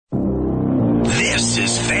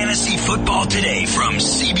is Fantasy Football Today from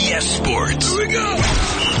CBS Sports. Here we go.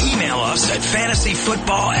 Email us at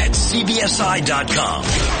fantasyfootball@cbsi.com.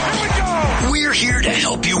 Here we go. We're here to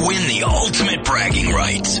help you win the ultimate bragging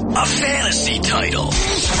rights, a fantasy title.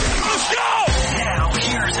 Let's go. Now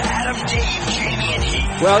here's Adam, Dave, Jamie, and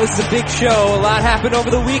Heath. Well, this is a big show. A lot happened over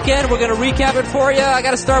the weekend. We're going to recap it for you. I got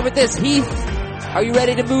to start with this. Heath, are you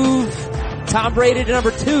ready to move Tom Brady to number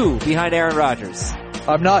 2 behind Aaron Rodgers?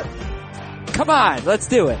 I'm not. Come on, let's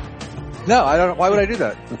do it. No, I don't. Why would I do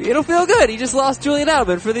that? It'll feel good. He just lost Julian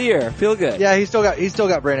Edelman for the year. Feel good. Yeah, he's still got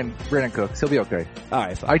Brandon Cooks. He'll be okay. All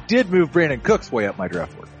right, fine. I did move Brandon Cooks way up my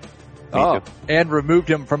draft board. Oh. And removed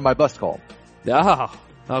him from my bust column. Oh,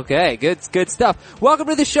 okay. Good stuff. Welcome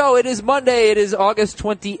to the show. It is Monday. It is August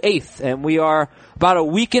 28th, and we are about a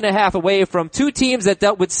week and a half away from 2 teams that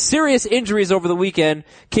dealt with serious injuries over the weekend,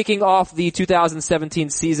 kicking off the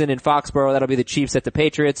 2017 season in Foxborough. That'll be the Chiefs at the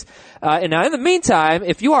Patriots. And now in the meantime,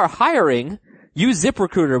 if you are hiring, use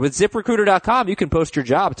ZipRecruiter. With ZipRecruiter.com, you can post your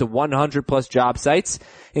job to 100 plus job sites,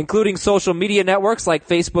 including social media networks like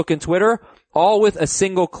Facebook and Twitter, all with a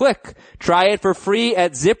single click. Try it for free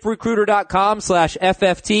at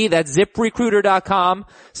ZipRecruiter.com/FFT. That's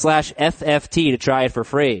ZipRecruiter.com/FFT to try it for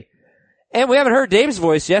free. And we haven't heard Dave's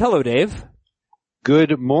voice yet. Hello, Dave.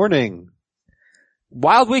 Good morning.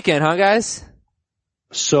 Wild weekend, huh, guys?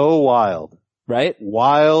 So wild. Right?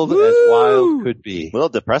 Wild Woo! As wild could be. A little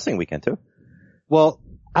depressing weekend, too. Well,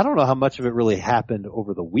 I don't know how much of it really happened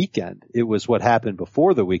over the weekend. It was what happened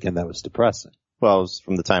before the weekend that was depressing. Well, it was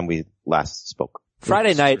from the time we last spoke.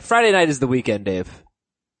 Friday night is the weekend, Dave.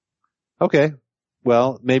 Okay.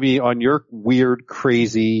 Well, maybe on your weird,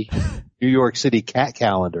 crazy New York City cat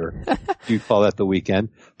calendar, you call that the weekend.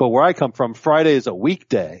 But where I come from, Friday is a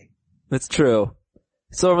weekday. That's true.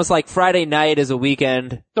 It's almost like Friday night is a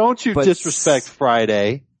weekend. Don't you disrespect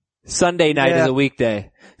Friday. Sunday night is a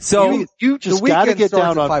weekday. So you just gotta get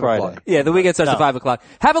down on Friday. O'clock. Yeah, the weekend starts at 5 o'clock.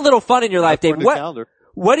 Have a little fun in your life, Dave.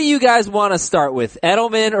 What do you guys want to start with?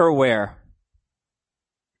 Edelman or where?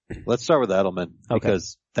 Let's start with Edelman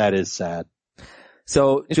because that is sad.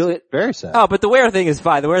 So, Julian, very sad. Oh, but the Ware thing is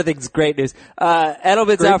fine. The Ware thing is great news.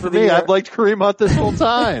 Edelman's great out for the me. year. I've liked Kareem Hunt this whole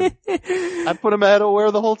time. I put him ahead of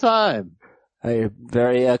Ware the whole time. You're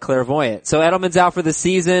very clairvoyant. So Edelman's out for the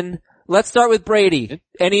season. Let's start with Brady.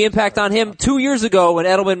 Any impact on him? 2 years ago when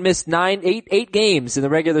Edelman missed 8 games in the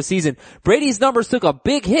regular season, Brady's numbers took a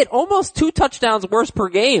big hit, almost 2 touchdowns worse per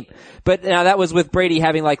game. But now that was with Brady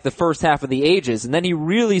having like the first half of the ages, and then he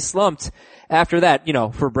really slumped after that,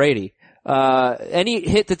 for Brady. Any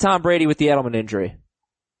hit to Tom Brady with the Edelman injury?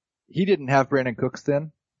 He didn't have Brandon Cooks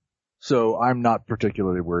then, so I'm not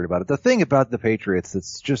particularly worried about it. The thing about the Patriots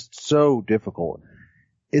that's just so difficult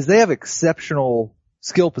is they have exceptional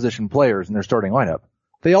skill position players in their starting lineup.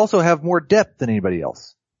 They also have more depth than anybody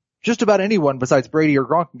else. Just about anyone besides Brady or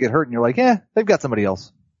Gronk can get hurt and you're like, they've got somebody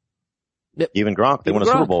else. Yep. Even Gronk, they won a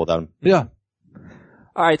Super Bowl without him. Yeah.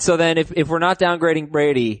 Alright, so then if we're not downgrading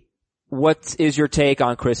Brady, what is your take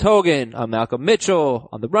on Chris Hogan, on Malcolm Mitchell,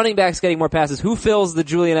 on the running backs getting more passes? Who fills the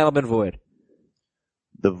Julian Edelman void?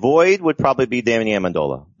 The void would probably be Danny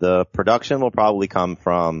Amendola. The production will probably come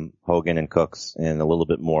from Hogan and Cooks and a little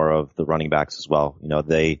bit more of the running backs as well.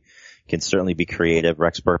 They can certainly be creative.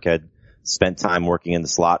 Rex Burkhead spent time working in the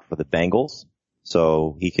slot for the Bengals,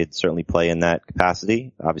 so he could certainly play in that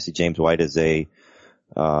capacity. Obviously, James White is a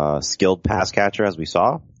skilled pass catcher, as we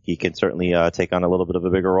saw. He can certainly take on a little bit of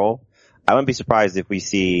a bigger role. I wouldn't be surprised if we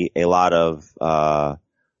see a lot of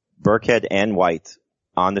Burkhead and White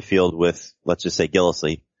on the field with, let's just say,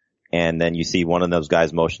 Gillislee, and then you see one of those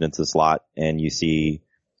guys motion into the slot, and you see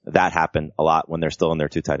that happen a lot when they're still in their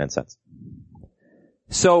 2 tight end sets.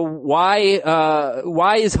 So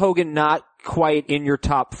why is Hogan not quite in your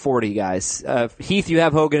top 40 guys? Heath, you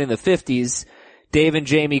have Hogan in the 50s, Dave and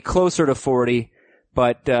Jamie closer to 40,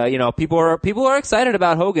 but people are excited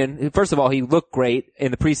about Hogan. First of all, he looked great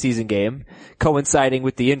in the preseason game, coinciding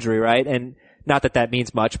with the injury, right? And not that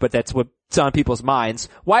means much, but that's what's on people's minds.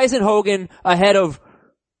 Why isn't Hogan ahead of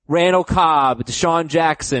Randall Cobb, Deshaun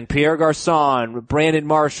Jackson, Pierre Garçon, Brandon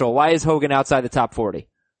Marshall? Why is Hogan outside the top 40?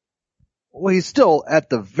 Well, he's still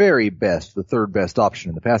at the very best, the 3rd best option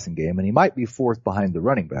in the passing game, and he might be 4th behind the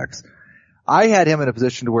running backs. I had him in a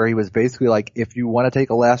position to where he was basically like, if you want to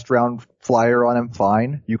take a last round flyer on him,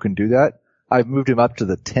 fine, you can do that. I've moved him up to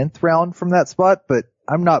the 10th round from that spot, but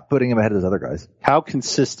I'm not putting him ahead of those other guys. How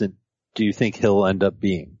consistent do you think he'll end up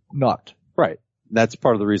being? Not. Right. That's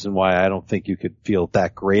part of the reason why I don't think you could feel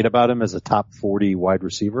that great about him as a top 40 wide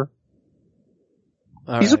receiver.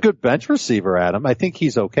 He's a good bench receiver, Adam. I think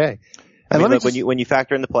he's okay. I mean, look, when you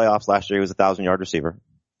factor in the playoffs last year, he was a 1,000-yard receiver.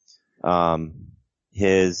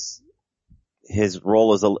 his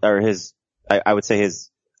role is, I would say his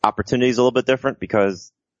opportunity is a little bit different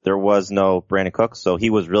because there was no Brandon Cooks, so he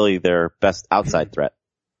was really their best outside threat.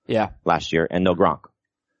 Yeah. Last year, and no Gronk.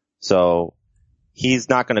 So he's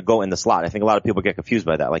not going to go in the slot. I think a lot of people get confused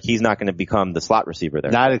by that. Like, he's not going to become the slot receiver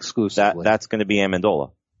there. Not exclusively. That's going to be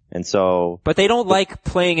Amendola. And so, but they don't like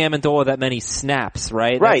playing Amendola that many snaps,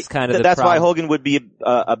 right? Right. That's kind of that's problem. why Hogan would be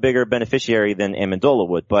a bigger beneficiary than Amendola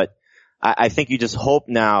would. But I think you just hope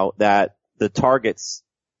now that the targets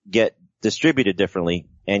get distributed differently,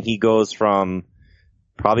 and he goes from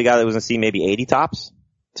probably a guy that was going to see maybe 80 tops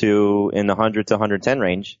to in the 100 to 110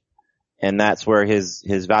 range. And that's where his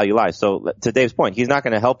value lies. So to Dave's point, he's not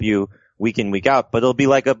going to help you week in, week out, but it'll be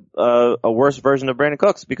like a worse version of Brandon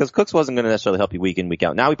Cooks, because Cooks wasn't going to necessarily help you week in, week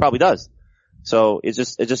out. Now he probably does. So it's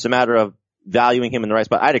just a matter of valuing him in the right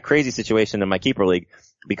spot. I had a crazy situation in my keeper league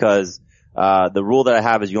because the rule that I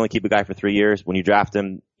have is you only keep a guy for 3 years. When you draft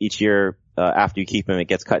him each year, after you keep him, it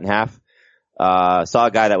gets cut in half. Saw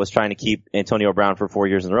a guy that was trying to keep Antonio Brown for 4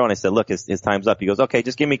 years in a row, and I said, look, his time's up. He goes, okay,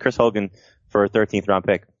 just give me Chris Hogan for a 13th round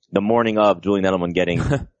pick. The morning of Julian Edelman getting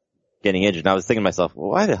injured. And I was thinking to myself, well,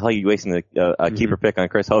 why the hell are you wasting a keeper pick on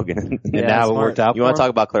Chris Hogan? And now it worked out. You want to talk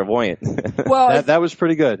about clairvoyant? Well, that was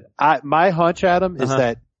pretty good. My hunch, Adam, is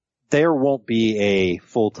that there won't be a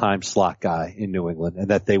full-time slot guy in New England, and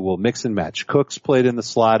that they will mix and match. Cooks played in the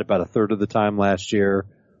slot about a third of the time last year.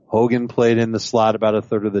 Hogan played in the slot about a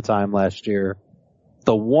third of the time last year.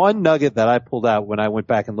 The one nugget that I pulled out when I went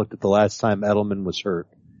back and looked at the last time Edelman was hurt,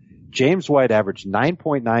 James White averaged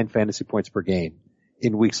 9.9 fantasy points per game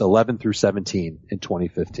in weeks 11 through 17 in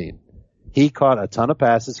 2015. He caught a ton of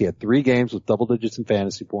passes. He had 3 games with double digits in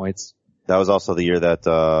fantasy points. That was also the year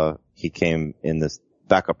that he came in this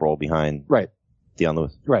backup role behind Deion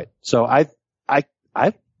Lewis. Right. So I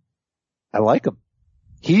like him.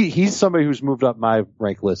 He's somebody who's moved up my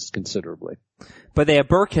rank list considerably. but they have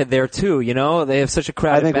Burkhead there too, you know? They have such a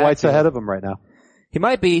crowded I think backfield. White's ahead of him right now. He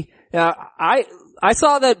might be. I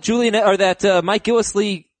saw that Mike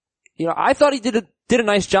Gillislee, you know, I thought he did a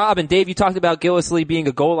nice job. And Dave, you talked about Gillislee being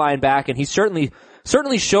a goal line back, and he certainly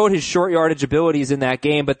showed his short yardage abilities in that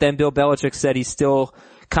game. But then Bill Belichick said he's still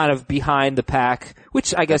kind of behind the pack,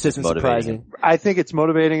 which I guess isn't surprising. I think it's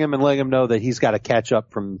motivating him and letting him know that he's got to catch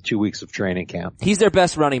up from 2 weeks of training camp. He's their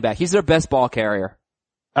best running back. He's their best ball carrier.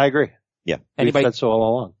 I agree. Yeah. We've said so all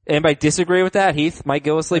along. Anybody disagree with that? Heath, Mike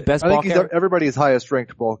Gillislee, best ball carrier? I think he's everybody's highest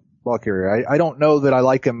ranked ball carrier. I don't know that I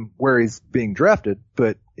like him where he's being drafted,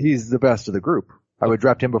 but he's the best of the group. I would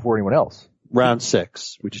draft him before anyone else. Round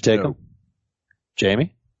 6. Would you take him?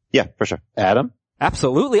 Jamie? Yeah, for sure. Adam?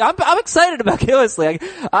 Absolutely. I'm excited about Gillislee.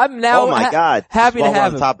 I'm now oh my God. happy to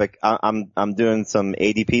have him. Topic. I'm doing some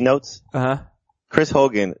ADP notes. Chris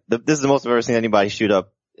Hogan, this is the most I've ever seen anybody shoot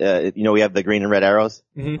up. You know, we have the green and red arrows.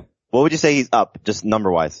 Mm-hmm. What would you say he's up, just number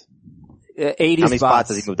wise? 80 How many spots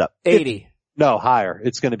has he moved up? 80. No, higher.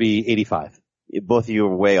 It's going to be 85. Both of you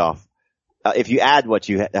are way off. If you add what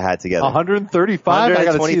you had together. 135?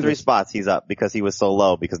 123 spots he's up because he was so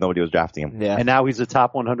low because nobody was drafting him. Yeah. And now he's a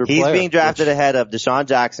top 100 player. He's being drafted ahead of Deshaun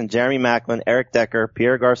Jackson, Jeremy Maclin, Eric Decker,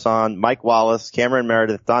 Pierre Garçon, Mike Wallace, Cameron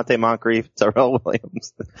Meredith, Dante Moncrief, Terrell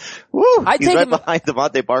Williams. Woo! He's right behind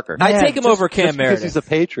Devontae Parker. I take him over Cam Meredith. Because he's a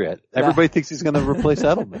Patriot. Everybody thinks he's going to replace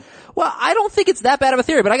Edelman. Well, I don't think it's that bad of a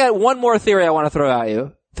theory, but I got one more theory I want to throw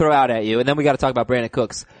out at you, and then we got to talk about Brandon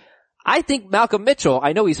Cooks. I think Malcolm Mitchell,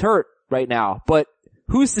 I know he's hurt right now, but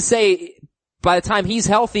who's to say by the time he's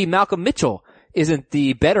healthy, Malcolm Mitchell isn't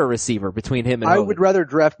the better receiver between him and Hogan? I would rather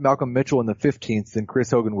draft Malcolm Mitchell in the 15th than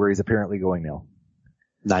Chris Hogan where he's apparently going now.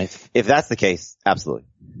 9th. If that's the case, absolutely.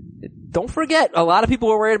 Don't forget, a lot of people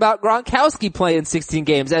were worried about Gronkowski playing 16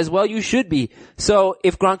 games, as well you should be. So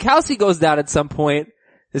if Gronkowski goes down at some point,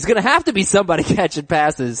 there's gonna have to be somebody catching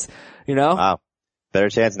passes, you know? Wow. Better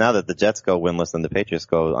chance now that the Jets go winless than the Patriots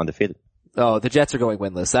go undefeated. Oh, the Jets are going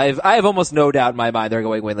winless. I have almost no doubt in my mind they're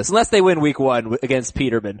going winless, unless they win week 1 against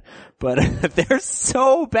Peterman. But they're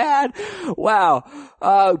so bad. Wow.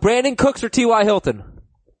 Brandon Cooks or T.Y. Hilton?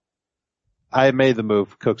 I made the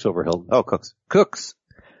move. Cooks over Hilton. Oh, Cooks.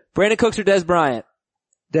 Brandon Cooks or Des Bryant?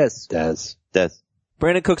 Des.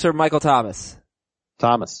 Brandon Cooks or Michael Thomas?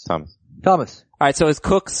 Thomas. Alright, so is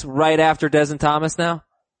Cooks right after Des and Thomas now?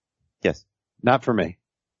 Yes. Not for me.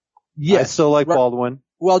 Yes. I still like Baldwin.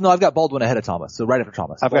 Well, no, I've got Baldwin ahead of Thomas, so right after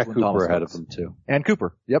Thomas. I've Baldwin, got Cooper Thomas, ahead of him too. And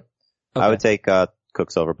Cooper. Yep. Okay. I would take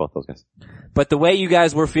Cooks over both those guys. But the way you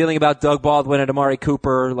guys were feeling about Doug Baldwin and Amari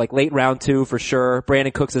Cooper, like late round 2 for sure,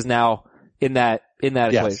 Brandon Cooks is now in that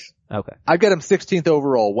equation. Okay. I've got him 16th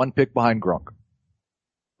overall, 1 pick behind Gronk.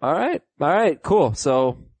 Alright, cool.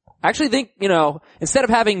 So, I actually think, instead of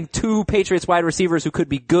having two Patriots wide receivers who could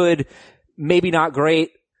be good, maybe not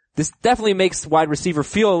great, this definitely makes wide receiver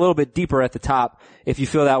feel a little bit deeper at the top if you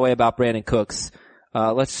feel that way about Brandon Cooks.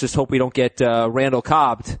 Let's just hope we don't get Randall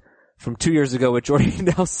Cobb from 2 years ago with Jordy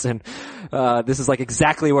Nelson. This is like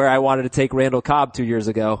exactly where I wanted to take Randall Cobb 2 years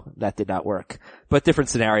ago. That did not work. But different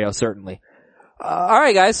scenario, certainly.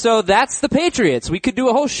 Alright guys, so that's the Patriots. We could do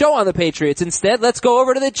a whole show on the Patriots. Instead, let's go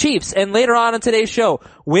over to the Chiefs. And later on in today's show,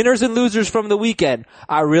 winners and losers from the weekend.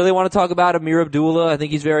 I really want to talk about Amir Abdullah. I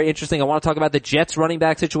think he's very interesting. I want to talk about the Jets running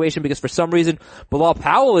back situation because for some reason, Bilal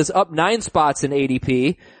Powell is up 9 spots in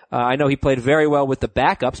ADP. I know he played very well with the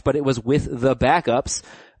backups, but it was with the backups.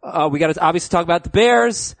 We got to obviously talk about the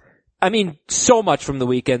Bears. I mean, so much from the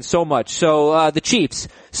weekend, so much. So, the Chiefs.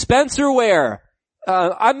 Spencer Ware.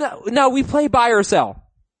 We play buy or sell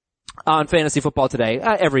on Fantasy Football Today.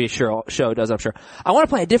 Every show does, I'm sure. I want to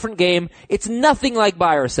play a different game. It's nothing like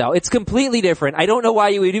buy or sell. It's completely different. I don't know why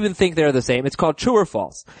you would even think they're the same. It's called True or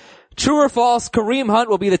False. True or false, Kareem Hunt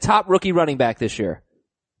will be the top rookie running back this year.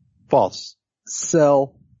 False.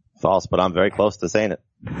 Sell. False, but I'm very close to saying it.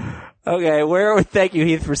 Okay, thank you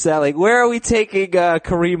Heath for selling. Where are we taking,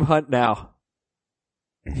 Kareem Hunt now?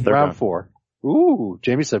 Round 4. Ooh,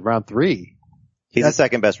 Jamie said round 3. He's the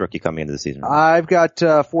second best rookie coming into the season. I've got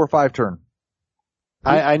 4 or 5 turn.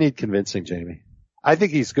 I need convincing, Jamie. I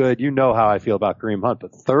think he's good. You know how I feel about Kareem Hunt,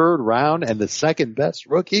 but third round and the second best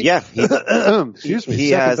rookie? Yeah. Excuse me.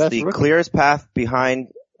 He has the clearest path behind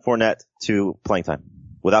Fournette to playing time,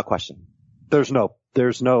 without question. There's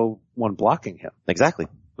no one blocking him. Exactly.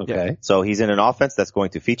 Okay. Yeah. So he's in an offense that's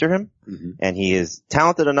going to feature him, and he is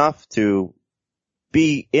talented enough to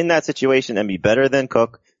be in that situation and be better than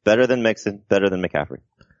Cook, better than Mixon, better than McCaffrey.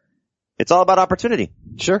 It's all about opportunity.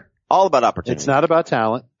 Sure. All about opportunity. It's not about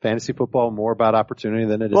talent. Fantasy football more about opportunity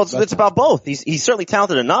than it is. Well, it's about both. He's certainly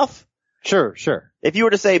talented enough. Sure. If you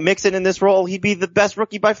were to say Mixon in this role, he'd be the best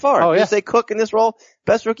rookie by far. Oh, If yeah. you say Cook in this role,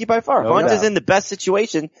 best rookie by far. Oh, Hunt yeah. is in the best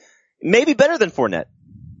situation, maybe better than Fournette.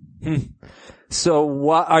 So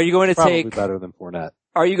what are you going to Probably take? better than Fournette.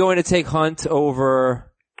 Are you going to take Hunt over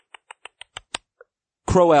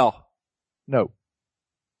Crowell? No.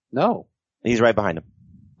 No. He's right behind him.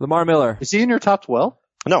 Lamar Miller? Is he in your top 12?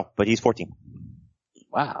 No, but he's 14.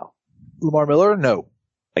 Wow. Lamar Miller? No.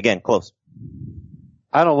 Again, close.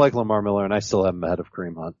 I don't like Lamar Miller and I still have him ahead of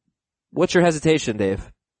Kareem Hunt. What's your hesitation,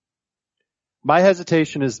 Dave? My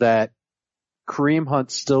hesitation is that Kareem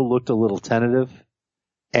Hunt still looked a little tentative,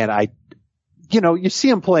 and you see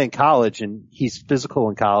him play in college, and he's physical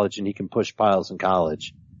in college, and he can push piles in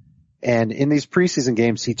college. And in these preseason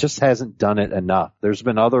games, he just hasn't done it enough. There's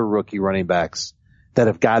been other rookie running backs that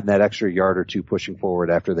have gotten that extra yard or two pushing forward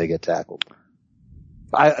after they get tackled.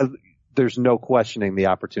 There's no questioning the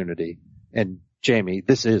opportunity. And Jamie,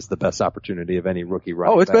 this is the best opportunity of any rookie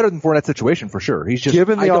running back. Oh, it's better than Fournette's situation for sure. He's just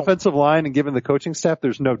given the offensive line and given the coaching staff,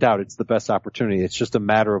 there's no doubt it's the best opportunity. It's just a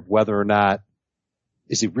matter of whether or not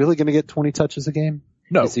is he really going to get 20 touches a game?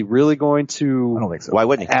 No. Is he really going to? I don't think so. Why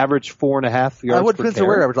wouldn't he? Average 4.5 yards I would per Spencer carry?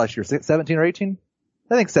 Ware average last year 17 or 18.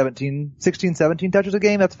 I think 16, 17 touches a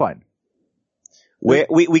game. That's fine.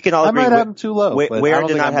 We can all I agree. might have him too low. but I Ware don't did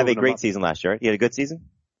think not I'm have a moving him great up. season last year. He had a good season.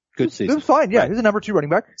 Good It season. was fine. Yeah, Right. he's the number 2 running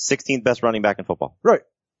back. 16th best running back in football. Right.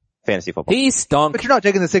 Fantasy football. He stunk. But you're not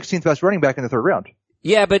taking the 16th best running back in the 3rd round.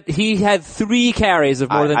 Yeah, but he had 3 carries of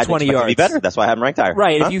more than I 20 think yards. to be better. That's why I have him ranked higher.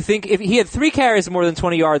 Right. Huh? If he had 3 carries of more than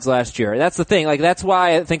 20 yards last year, that's the thing. Like, that's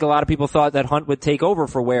why I think a lot of people thought that Hunt would take over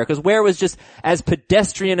for Ware, because Ware was just as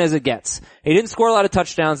pedestrian as it gets. He didn't score a lot of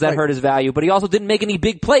touchdowns, that hurt his value, but he also didn't make any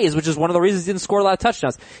big plays, which is one of the reasons he didn't score a lot of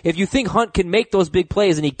touchdowns. If you think Hunt can make those big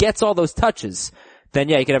plays and he gets all those touches, then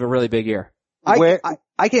yeah, he could have a really big year. I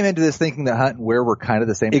came into this thinking that Hunt and Ware were kind of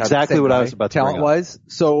the same. Exactly what I was about to bring up. talent-wise.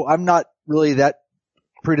 So I'm not really that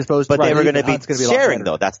predisposed. But to they were believe going to that be Hunt's gonna be a lot sharing,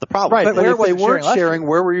 better. though. That's the problem. Right, But but Ware if they wasn't weren't sharing last sharing,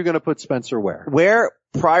 where were you going to put Spencer Ware? Ware,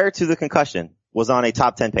 prior to the concussion, was on a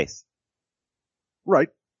top 10 pace. Right.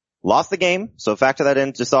 Lost the game, so factor that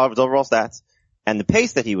in, just saw his overall stats. And the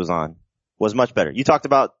pace that he was on was much better. You talked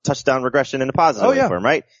about touchdown regression in a positive way for him,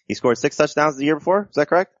 right? He scored 6 touchdowns the year before. Is that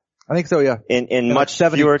correct? I think so, yeah. In much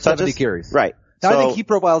 70, fewer 70 touches? carries. Right. Now, So I think he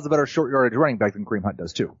profiles a better short yardage running back than Kareem Hunt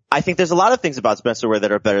does too. I think there's a lot of things about Spencer Ware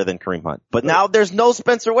that are better than Kareem Hunt. But now there's no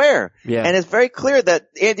Spencer Ware. Yeah. And it's very clear that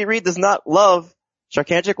Andy Reid does not love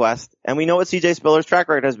Sharkanchik West. And we know what CJ Spiller's track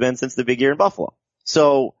record has been since the big year in Buffalo.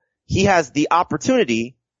 So he has the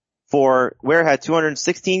opportunity for Ware had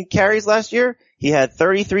 216 carries last year. He had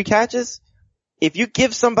 33 catches. If you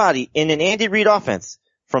give somebody in an Andy Reid offense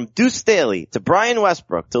from Deuce Staley to Brian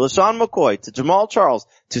Westbrook to LaShawn McCoy to Jamal Charles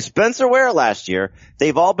to Spencer Ware last year,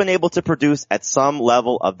 they've all been able to produce at some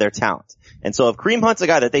level of their talent. And so if Kareem Hunt's a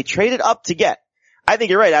guy that they traded up to get, I think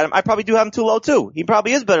you're right, Adam. I probably do have him too low too. He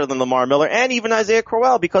probably is better than Lamar Miller and even Isaiah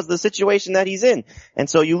Crowell because of the situation that he's in. And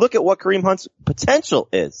so you look at what Kareem Hunt's potential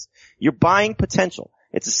is. You're buying potential.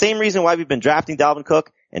 It's the same reason why we've been drafting Dalvin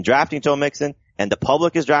Cook and drafting Joe Mixon, and the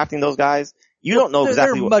public is drafting those guys. You don't know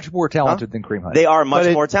exactly they're much more talented than Kareem Hunt. They are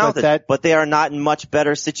much more talented, but they are not in much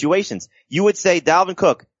better situations. You would say Dalvin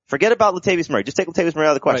Cook, forget about Latavius Murray. Just take Latavius Murray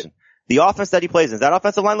out of the question. Right. The offense that he plays in, does that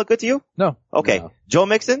offensive line look good to you? No. Okay. No. Joe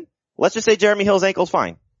Mixon, let's just say Jeremy Hill's ankle's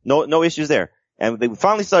fine. No issues there. And we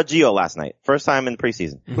finally saw Gio last night. First time in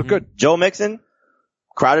preseason. Look good. Joe Mixon,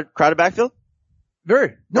 crowded backfield?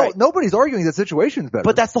 Very. No, Right. Nobody's arguing the situation's better.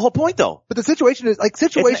 But that's the whole point though. But the situation is,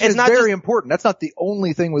 it's not very just- important. That's not the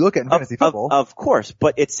only thing we look at in fantasy football. Of course,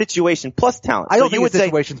 but it's situation plus talent. I don't So you think would the say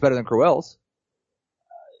situation's better than Crowell's.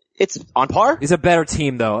 it's on par? He's a better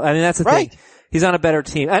team though. I mean, that's the Right. thing. He's on a better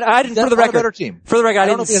team. And I didn't, That's for the not a record, better team. for the record, I I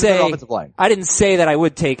don't know didn't if he has a better say, offensive line. I didn't say that I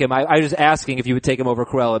would take him. I was just asking if you would take him over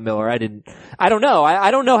Crowell and Miller. I don't know.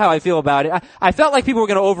 I don't know how I feel about it. I felt like people were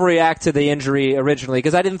going to overreact to the injury originally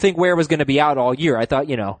because I didn't think Ware was going to be out all year. I thought,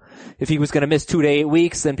 if he was going to miss 2 to 8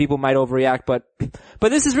 weeks, then people might overreact. But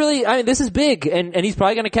this is really, this is big and he's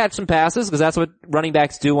probably going to catch some passes because that's what running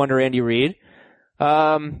backs do under Andy Reid.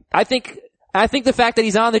 I think the fact that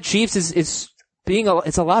he's on the Chiefs is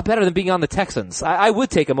it's a lot better than being on the Texans. I would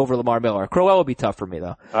take him over Lamar Miller. Crowell would be tough for me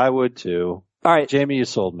though. I would too. All right. Jamie, you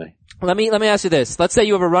sold me. Let me ask you this. Let's say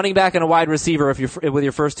you have a running back and a wide receiver with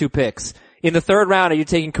your first 2 picks. In the third round, are you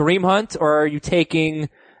taking Kareem Hunt or are you taking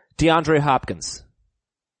DeAndre Hopkins?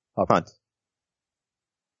 Hunt.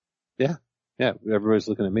 Yeah. Everybody's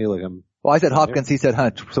looking at me like Well, I said Hopkins, he said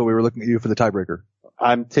Hunt, so we were looking at you for the tiebreaker.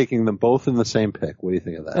 I'm taking them both in the same pick. What do you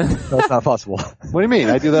think of that? That's not possible. What do you mean?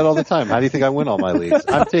 I do that all the time. How do you think I win all my leagues?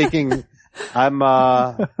 I've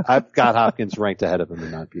got Hopkins ranked ahead of him in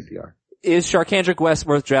non-PPR. Is Sharkandrick West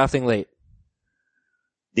worth drafting late?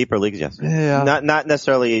 Deeper leagues, yes. Yeah. Not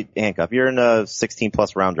necessarily a handcuff. You're in a 16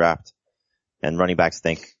 plus round draft and running backs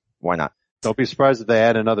think, why not? Don't be surprised if they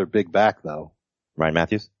add another big back though. Ryan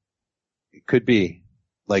Matthews? It could be.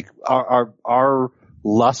 Like our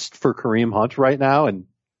lust for Kareem Hunt right now, and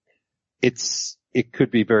it could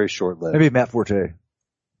be very short-lived. Maybe Matt Forte.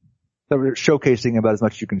 So we're showcasing about as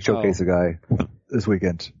much as you can showcase a guy this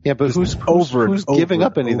weekend. Yeah, but who's giving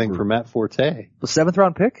up anything for Matt Forte? The 7th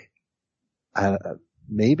round pick?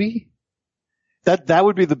 Maybe. That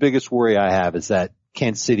would be the biggest worry I have is that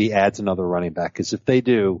Kansas City adds another running back. Cause if they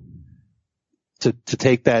do, to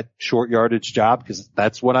take that short yardage job, cause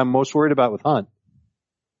that's what I'm most worried about with Hunt,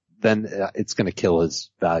 then it's going to kill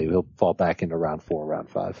his value. He'll fall back into round 4, round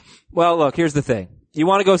 5. Well, look, here's the thing. You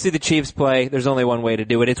want to go see the Chiefs play, there's only one way to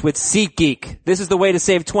do it. It's with SeatGeek. This is the way to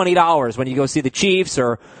save $20 when you go see the Chiefs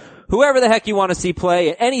or whoever the heck you want to see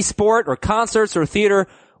play at any sport or concerts or theater.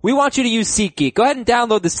 We want you to use SeatGeek. Go ahead and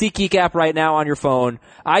download the SeatGeek app right now on your phone.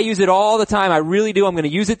 I use it all the time. I really do. I'm going to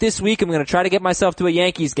use it this week. I'm going to try to get myself to a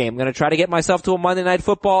Yankees game. I'm going to try to get myself to a Monday Night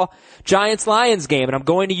Football Giants-Lions game, and I'm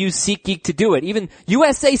going to use SeatGeek to do it. Even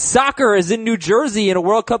USA Soccer is in New Jersey in a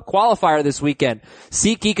World Cup qualifier this weekend.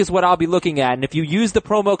 SeatGeek is what I'll be looking at, and if you use the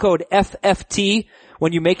promo code FFT,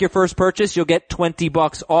 when you make your first purchase, you'll get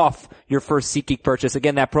 $20 off your first SeatGeek purchase.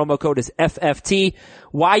 Again, that promo code is FFT.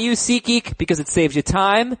 Why use SeatGeek? Because it saves you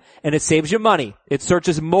time and it saves you money. It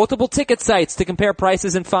searches multiple ticket sites to compare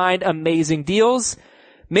prices and find amazing deals.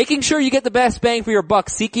 Making sure you get the best bang for your buck,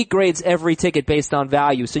 SeatGeek grades every ticket based on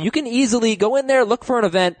value. So you can easily go in there, look for an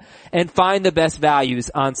event, and find the best values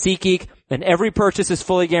on SeatGeek. And every purchase is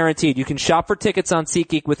fully guaranteed. You can shop for tickets on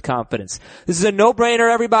SeatGeek with confidence. This is a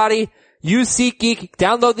no-brainer, everybody. Use SeatGeek,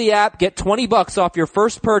 download the app, get $20 off your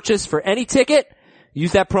first purchase for any ticket.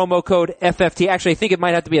 Use that promo code FFT. Actually, I think it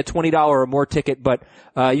might have to be a $20 or more ticket, but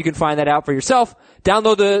you can find that out for yourself.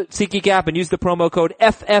 Download the SeatGeek app and use the promo code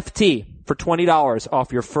FFT for $20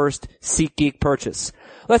 off your first SeatGeek purchase.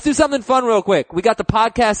 Let's do something fun real quick. We got the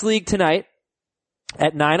podcast league tonight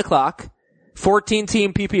at 9:00,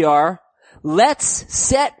 14-team PPR. Let's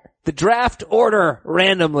set the draft order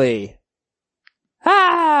randomly.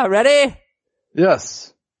 Ready?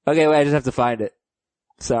 Yes. Okay, wait, I just have to find it.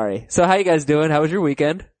 Sorry. So how you guys doing? How was your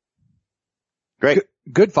weekend? Great.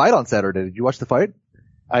 Good fight on Saturday. Did you watch the fight?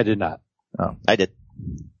 I did not. Oh. I did.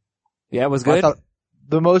 Yeah, it was good? I thought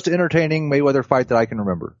the most entertaining Mayweather fight that I can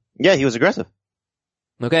remember. Yeah, he was aggressive.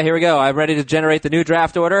 Okay, here we go. I'm ready to generate the new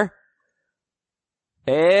draft order.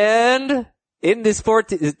 And in this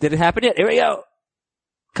 14, did it happen yet? Here we go.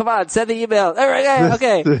 Come on, send the email. There we go.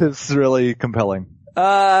 Okay. This is really compelling.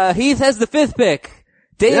 Heath has the 5th pick.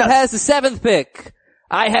 Dave Yes. has the 7th pick.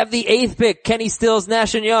 I have the 8th pick. Kenny Stills,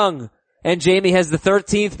 Nash and Young. And Jamie has the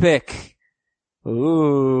 13th pick.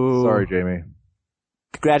 Ooh. Sorry, Jamie.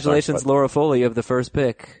 Congratulations, Sorry, Laura Foley, you have the first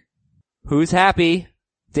pick. Who's happy?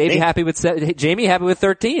 Dave, Me. you happy with Jamie, happy with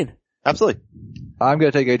 13? Absolutely. I'm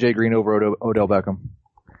going to take AJ Green over Odell Beckham.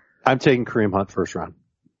 I'm taking Kareem Hunt first round.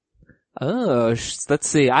 Oh, let's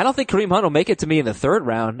see. I don't think Kareem Hunt will make it to me in the 3rd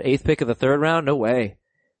round. 8th pick of the 3rd round? No way.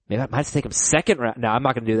 Maybe I might take him 2nd round. No, I'm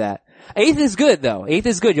not going to do that. 8th is good though. 8th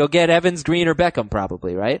is good. You'll get Evans, Green, or Beckham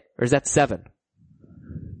probably, right? Or is that 7?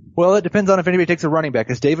 Well, it depends on if anybody takes a running back.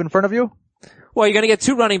 Is Dave in front of you? Well, you're going to get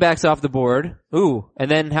 2 running backs off the board. Ooh.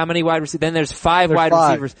 And then how many wide receivers? Then there's 5 There's wide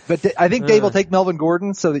 5. receivers. But I think Dave will take Melvin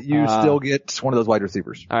Gordon so that you still get one of those wide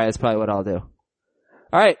receivers. Alright, that's probably what I'll do.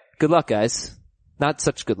 Alright, good luck guys. Not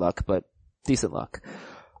such good luck, but decent luck.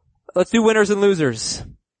 Let's do winners and losers.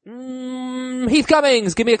 Heath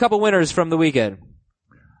Cummings, give me a couple winners from the weekend.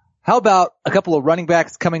 How about a couple of running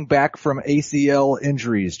backs coming back from ACL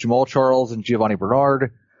injuries? Jamal Charles and Giovanni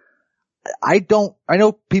Bernard. I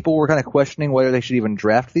know people were kind of questioning whether they should even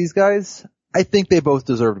draft these guys. I think they both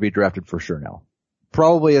deserve to be drafted for sure now.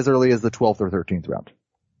 Probably as early as the 12th or 13th round.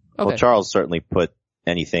 Okay. Well, Charles certainly put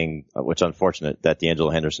anything, which unfortunate that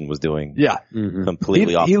D'Angelo Henderson was doing Yeah.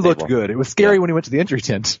 completely off He the looked table. good. It was scary when he went to the injury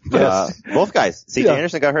tent. Both guys. CJ Yeah.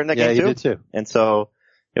 Anderson got hurt in that Yeah, game he too. did too. And so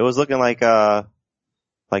it was looking like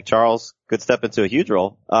Charles could step into a huge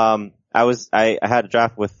role. I had a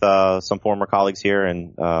draft with, some former colleagues here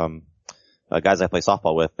and, guys I play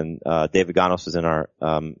softball with, and, David Ganos was in our,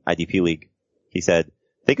 IDP league. He said,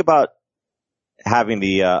 think about having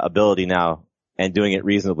the, ability now and doing it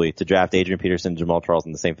reasonably to draft Adrian Peterson and Jamal Charles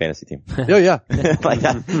in the same fantasy team. Yeah. Like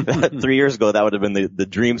that, 3 years ago, that would have been the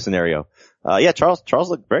dream scenario. Charles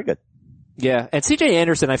looked very good. Yeah, and CJ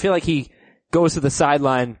Anderson, I feel like he goes to the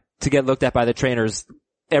sideline to get looked at by the trainers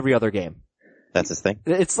every other game. That's his thing.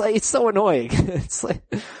 It's like, it's so annoying.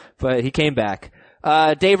 But he came back.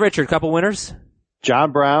 Dave Richard, couple winners?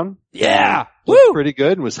 John Brown. Yeah! Looked Woo! pretty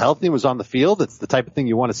good and was healthy and was on the field. It's the type of thing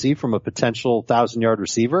you want to see from a potential 1,000-yard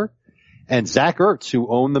receiver. And Zach Ertz, who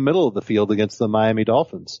owned the middle of the field against the Miami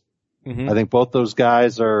Dolphins. Mm-hmm. I think both those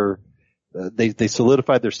guys are, they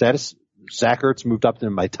solidified their status. Zach Ertz moved up to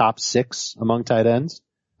my top 6 among tight ends.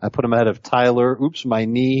 I put him ahead of Tyler. Oops, my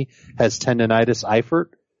knee has tendonitis.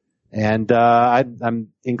 Eifert. And, I'm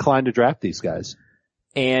inclined to draft these guys.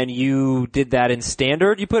 And you did that in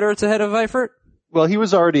standard? You put Ertz ahead of Eifert? Well, he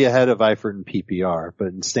was already ahead of Eifert in PPR, but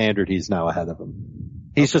in standard, he's now ahead of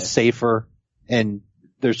him. He's just safer, and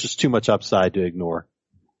there's just too much upside to ignore.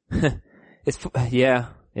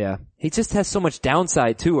 Yeah. He just has so much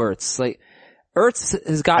downside too, Ertz. Like, Ertz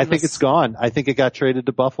has gotten I think it's gone. I think it got traded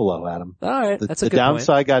to Buffalo, Adam. Alright, that's a The good point.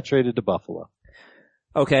 downside got traded to Buffalo.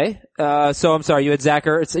 Okay. So I'm sorry, you had Zach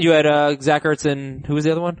Ertz, Zach Ertz and who was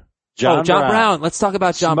the other one? John Brown. Let's talk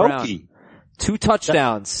about John Smokey. Brown. 2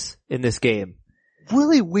 touchdowns in this game.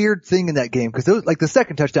 Really weird thing in that game, because the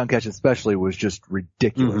second touchdown catch especially was just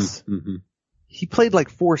ridiculous. Mm-hmm. He played like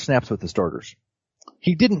 4 snaps with the starters.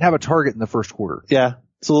 He didn't have a target in the first quarter. Yeah,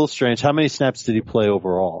 it's a little strange. How many snaps did he play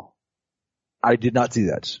overall? I did not see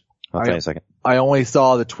that. I'll tell you in a second. I only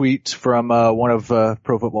saw the tweet from one of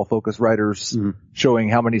Pro Football Focus writers showing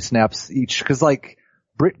how many snaps each, because like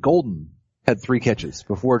Britt Golden had 3 catches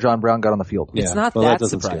before John Brown got on the field. It's Yeah, not well, that that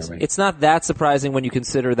doesn't scare surprising. me. It's not that surprising when you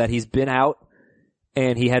consider that he's been out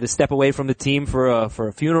and he had to step away from the team for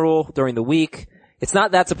a funeral during the week. It's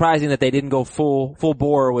not that surprising that they didn't go full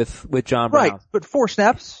bore with John Brown. Right, but 4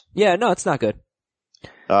 snaps? Yeah, no, it's not good.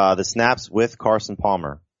 The snaps with Carson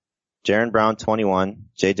Palmer. Jaron Brown 21,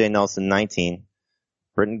 JJ Nelson 19,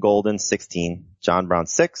 Britton Golden 16, John Brown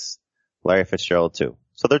 6, Larry Fitzgerald 2.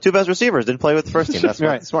 So their 2 best receivers didn't play with the first team. That's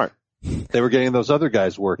Right. smart. They were getting those other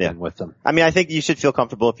guys working with them. I mean, I think you should feel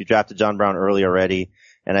comfortable if you drafted John Brown early already,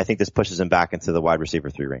 and I think this pushes him back into the wide receiver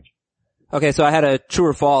 3 range. Okay, so I had a true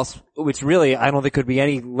or false, which really I don't think could be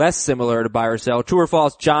any less similar to buy or sell. True or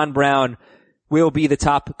false, John Brown will be the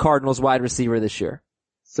top Cardinals wide receiver this year.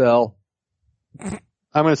 So,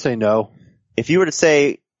 I'm going to say no. If you were to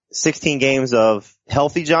say 16 games of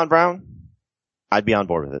healthy John Brown, I'd be on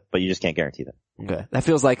board with it, but you just can't guarantee that. Okay. That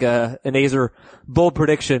feels like an Azer bold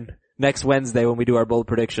prediction next Wednesday when we do our bold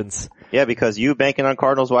predictions. Yeah, because you banking on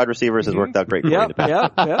Cardinals wide receivers has worked out great for you in the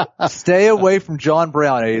past. Yeah. stay away from John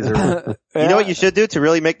Brown, Azer. You know what you should do to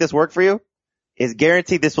really make this work for you? Is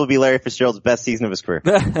guarantee this will be Larry Fitzgerald's best season of his career.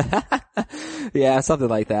 Yeah, something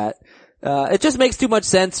like that. It just makes too much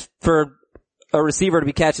sense for a receiver to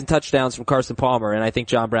be catching touchdowns from Carson Palmer, and I think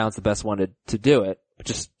John Brown's the best one to do it.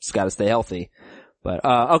 Just gotta stay healthy. But,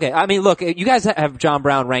 okay. I mean, look, you guys have John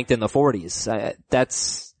Brown ranked in the 40s.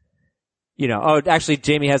 That's, actually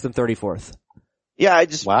Jamie has them 34th. Yeah, I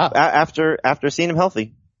just, wow. After seeing him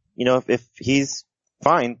healthy, if he's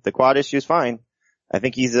fine, the quad issue is fine. I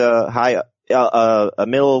think he's a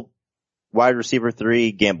middle wide receiver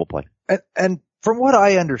 3 gamble play. And from what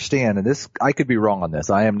I understand, and this, I could be wrong on this.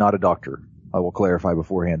 I am not a doctor. I will clarify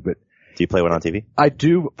beforehand, but. Do you play one on TV? I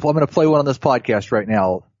do. I'm going to play one on this podcast right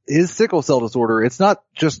now. His sickle cell disorder, it's not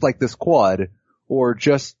just like this quad or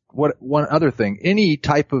just one other thing. Any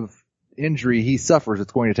type of injury he suffers,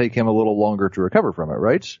 it's going to take him a little longer to recover from it,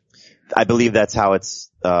 right? I believe that's how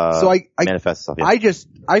it's, manifests itself. Yeah.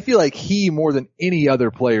 I feel like he, more than any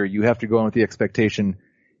other player, you have to go in with the expectation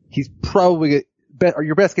he's probably,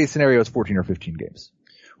 your best case scenario is 14 or 15 games.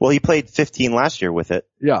 Well, he played 15 last year with it.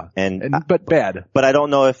 Yeah. But bad. But I don't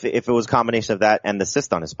know if it was a combination of that and the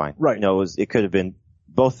cyst on his spine. Right. It could have been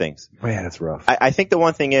both things. Man, that's rough. I think the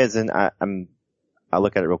one thing is, and I'll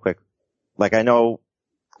look at it real quick. Like I know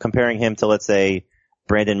comparing him to, let's say,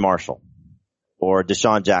 Brandon Marshall or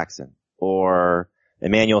Deshaun Jackson or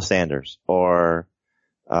Emmanuel Sanders or,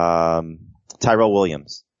 Tyrell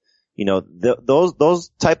Williams, those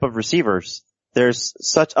type of receivers, there's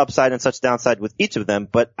such upside and such downside with each of them,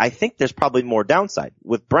 but I think there's probably more downside.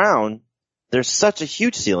 With Brown, there's such a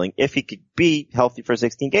huge ceiling if he could be healthy for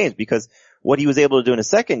 16 games, because what he was able to do in his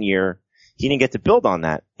second year, he didn't get to build on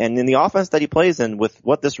that. And in the offense that he plays in, with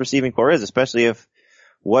what this receiving core is, especially if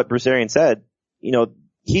what Bruce Arians said,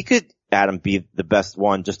 he could, Adam, be the best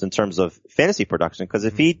one just in terms of fantasy production, because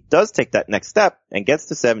if he does take that next step and gets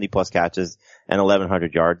to 70 plus catches and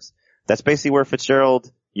 1,100 yards, that's basically where Fitzgerald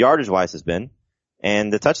yardage wise has been.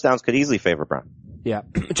 And the touchdowns could easily favor Brown. Yeah.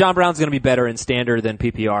 John Brown's going to be better in standard than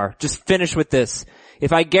PPR. Just finish with this.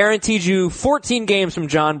 If I guaranteed you 14 games from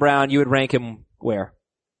John Brown, you would rank him where?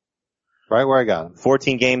 Right where I got him.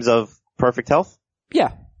 14 games of perfect health?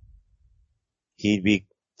 Yeah. He'd be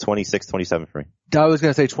 26, 27 for me. I was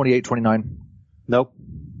going to say 28, 29. Nope.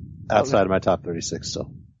 Outside of my top 36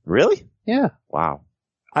 still. Really? Yeah. Wow.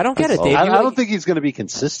 I don't get it, Dave. I don't think he's going to be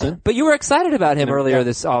consistent. But you were excited about him earlier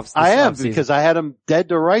this off. I am, because I had him dead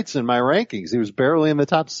to rights in my rankings. He was barely in the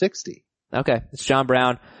top 60. Okay. It's John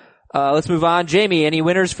Brown. Let's move on. Jamie, any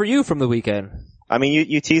winners for you from the weekend? I mean,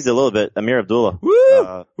 you teased a little bit. Amir Abdullah.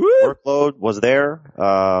 Woo! Workload was there.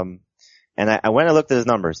 And I went and looked at his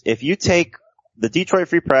numbers. If you take the Detroit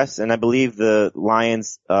Free Press and I believe the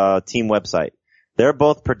Lions, team website, they're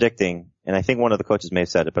both predicting, and I think one of the coaches may have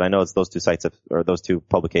said it, but I know it's those two sites or those two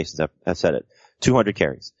publications have said it, 200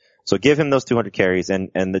 carries. So give him those 200 carries.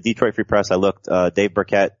 And the Detroit Free Press, I looked, Dave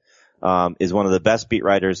Burkett, is one of the best beat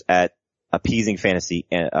writers at appeasing fantasy,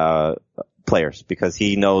 players, because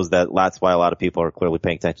he knows that's why a lot of people are clearly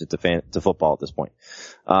paying attention to football at this point.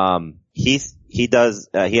 He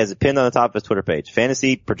has a pin on the top of his Twitter page,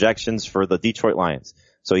 fantasy projections for the Detroit Lions.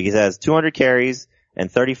 So he has 200 carries and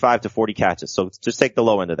 35 to 40 catches. So just take the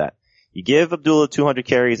low end of that. You give Abdullah 200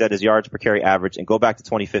 carries at his yards per carry average and go back to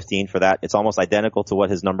 2015 for that. It's almost identical to what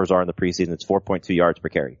his numbers are in the preseason. It's 4.2 yards per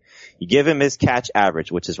carry. You give him his catch average,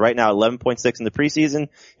 which is right now 11.6 in the preseason.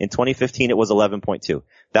 In 2015, it was 11.2.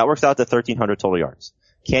 That works out to 1,300 total yards.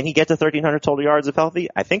 Can he get to 1,300 total yards if healthy?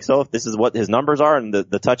 I think so, if this is what his numbers are and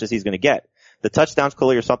the touches he's going to get. The touchdowns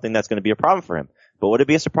clearly are something that's going to be a problem for him. But would it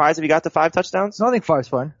be a surprise if he got to 5 touchdowns? No, I think 5's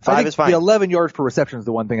fine. Five is fine. The 11 yards per reception is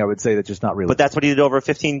the one thing I would say that's just not realistic. But that's what he did over a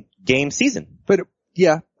 15-game season. But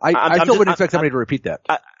yeah, I still wouldn't expect somebody to repeat that.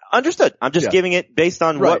 Understood. I'm just giving it based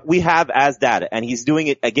on what we have as data, and he's doing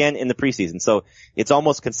it again in the preseason. So it's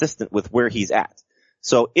almost consistent with where he's at.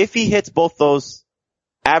 So if he hits both those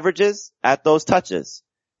averages at those touches,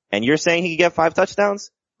 and you're saying he can get 5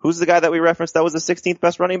 touchdowns, who's the guy that we referenced that was the 16th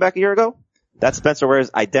best running back a year ago? That's Spencer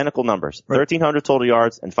Ware's identical numbers. 1,300 total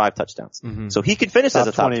yards and 5 touchdowns. Mm-hmm. So he could finish as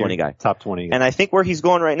a top 20 guy. Top 20 guy. And I think where he's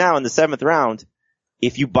going right now in the 7th round,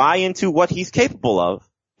 if you buy into what he's capable of,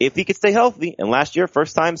 if he could stay healthy, and last year,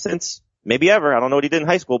 first time since maybe ever, I don't know what he did in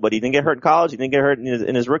high school, but he didn't get hurt in college, he didn't get hurt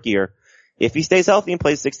in his rookie year. If he stays healthy and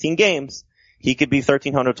plays 16 games, he could be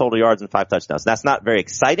 1,300 total yards and 5 touchdowns. That's not very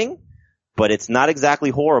exciting, but it's not exactly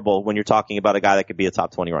horrible when you're talking about a guy that could be a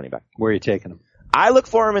top 20 running back. Where are you taking him? I look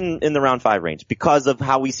for him in the round 5 range because of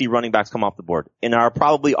how we see running backs come off the board. In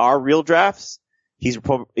our real drafts, he's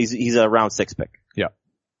a round 6 pick. Yeah.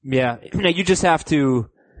 Yeah. You just have to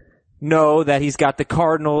know that he's got the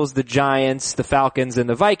Cardinals, the Giants, the Falcons, and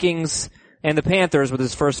the Vikings, and the Panthers with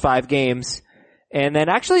his first 5 games. And then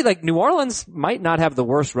actually, New Orleans might not have the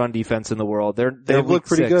worst run defense in the world. They look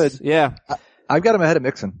pretty good. Yeah. I've got him ahead of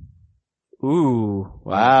Mixon. Ooh.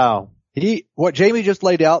 Wow. What Jamie just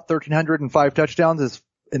laid out, 1,305 touchdowns,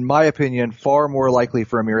 in my opinion, far more likely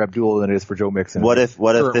for Amir Abdullah than it is for Joe Mixon. What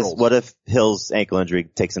if Hill's ankle injury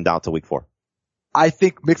takes him down to week 4? I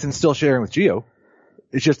think Mixon's still sharing with Gio.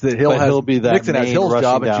 It's just that Mixon has Hill's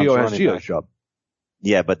job and Gio has Gio's job.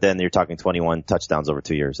 Yeah, but then you're talking 21 touchdowns over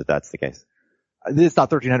 2 years if that's the case. It's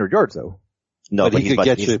not 1,300 yards though. No, but he could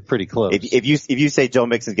get you pretty close. If you say Joe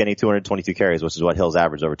Mixon's getting 222 carries, which is what Hill's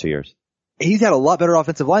averaged over 2 years. He's had a lot better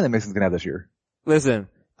offensive line than Mixon's gonna have this year. Listen,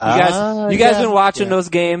 you guys been watching those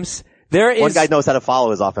games. One guy knows how to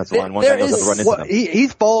follow his offensive line. One guy knows how to run into them.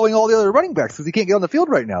 He's following all the other running backs because he can't get on the field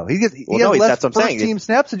right now. He has less first team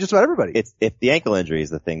snaps than just about everybody. If the ankle injury is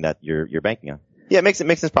the thing that you're banking on. Yeah,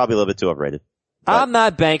 Mixon's probably a little bit too overrated. But I'm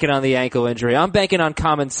not banking on the ankle injury. I'm banking on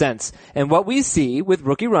common sense. And what we see with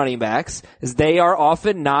rookie running backs is they are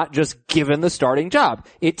often not just given the starting job.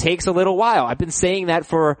 It takes a little while. I've been saying that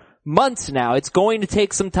for months now. It's going to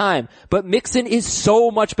take some time. But Mixon is so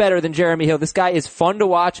much better than Jeremy Hill. This guy is fun to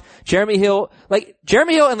watch. Jeremy Hill and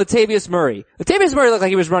Latavius Murray. Latavius Murray looked like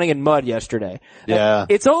he was running in mud yesterday. Yeah.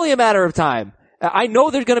 It's only a matter of time. I know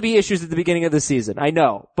there's going to be issues at the beginning of the season. I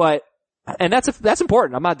know. And that's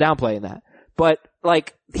important. I'm not downplaying that. But,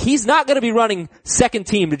 he's not gonna be running second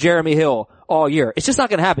team to Jeremy Hill all year. It's just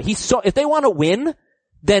not gonna happen. If they want to win,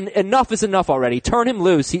 then enough is enough already. Turn him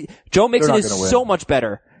loose. Joe Mixon is so much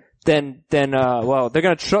better than they're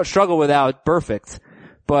gonna struggle without Perfect.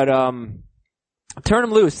 But, turn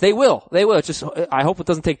him loose. They will. It's just, I hope it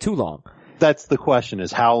doesn't take too long. That's the question,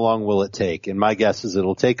 is how long will it take? And my guess is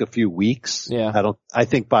it'll take a few weeks. Yeah. I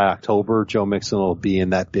think by October, Joe Mixon will be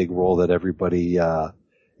in that big role that everybody,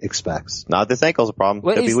 expects. No, this ankle's a problem.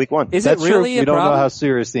 Could be week 1. Is That's it really true. a problem? We don't know how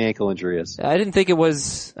serious the ankle injury is. I didn't think it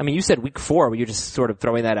was, you said week 4. Were you just sort of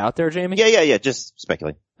throwing that out there, Jamie? Yeah. Just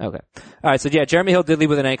speculate. Okay. Alright, so yeah, Jeremy Hill did leave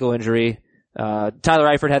with an ankle injury. Tyler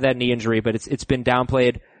Eifert had that knee injury, but it's been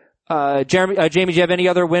downplayed. Jamie, do you have any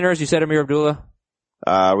other winners? You said Amir Abdullah.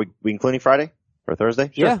 We including Friday or Thursday?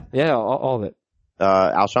 Sure. Yeah, all of it.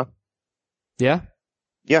 Alshon? Yeah?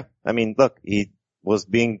 Yeah. Look, he was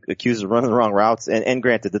being accused of running the wrong routes, and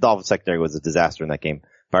granted, the Dolphins secondary was a disaster in that game.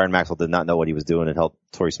 Byron Maxwell did not know what he was doing. It helped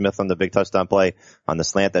Torrey Smith on the big touchdown play, on the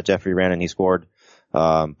slant that Jeffrey ran and he scored.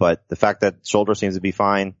 But the fact that shoulder seems to be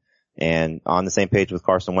fine and on the same page with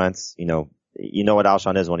Carson Wentz, you know what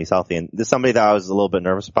Alshon is when he's healthy. And this is somebody that I was a little bit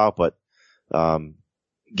nervous about, but,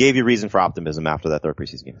 gave you reason for optimism after that third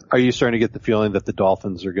preseason game. Are you starting to get the feeling that the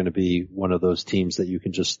Dolphins are going to be one of those teams that you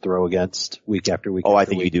can just throw against week after week? I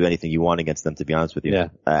think you do anything you want against them, to be honest with you. Yeah.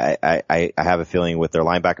 I have a feeling with their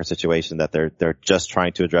linebacker situation that they're just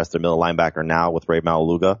trying to address their middle linebacker now with Ray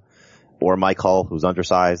Maualuga or Mike Hull, who's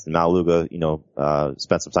undersized. And Maualuga,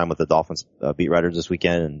 spent some time with the Dolphins beat writers this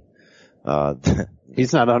weekend, and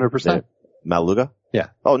he's not 100%. Maualuga? Yeah.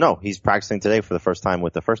 Oh no, he's practicing today for the first time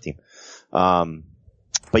with the first team.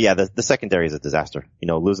 But yeah, the secondary is a disaster.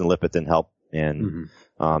 Losing Lippett didn't help, and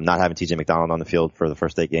not having TJ McDonald on the field for the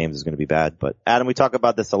first 8 games is going to be bad. But Adam, we talk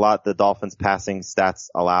about this a lot. The Dolphins' passing stats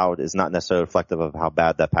allowed is not necessarily reflective of how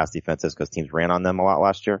bad that pass defense is, because teams ran on them a lot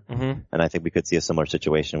last year. Mm-hmm. And I think we could see a similar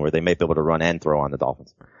situation where they may be able to run and throw on the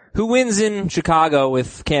Dolphins. Who wins in Chicago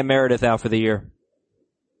with Cam Meredith out for the year?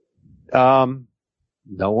 No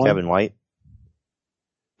one. Kevin White.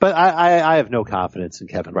 But I have no confidence in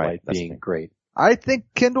Kevin Right, White being great. I think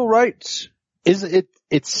Kendall Wright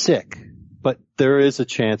it's sick, but there is a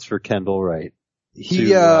chance for Kendall Wright.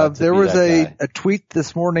 There was a tweet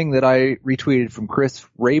this morning that I retweeted from Chris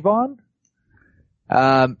Raybon,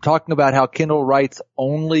 talking about how Kendall Wright's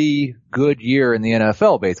only good year in the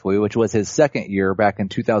NFL, basically, which was his second year back in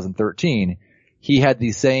 2013, he had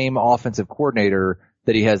the same offensive coordinator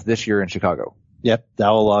that he has this year in Chicago. Yep,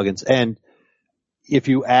 Dowell Loggins. And if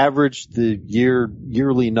you average the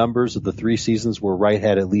yearly numbers of the 3 seasons where Wright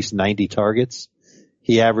had at least 90 targets,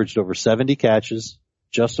 he averaged over 70 catches,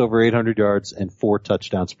 just over 800 yards, and 4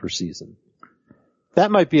 touchdowns per season.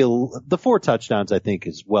 That might be the 4 touchdowns I think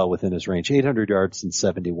is well within his range. 800 yards and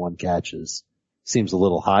 71 catches seems a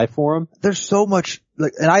little high for him. There's so much,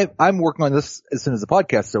 and I'm working on this as soon as the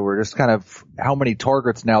podcast, so we're just kind of how many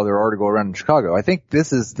targets now there are to go around in Chicago. I think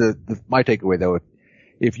this is my takeaway though.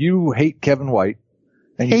 If you hate Kevin White,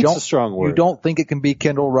 and Hate's a strong word. You don't think it can be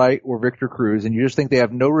Kendall Wright or Victor Cruz, and you just think they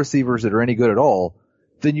have no receivers that are any good at all,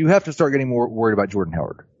 then you have to start getting more worried about Jordan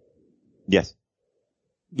Howard. Yes.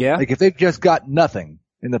 Yeah. If they've just got nothing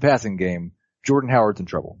in the passing game, Jordan Howard's in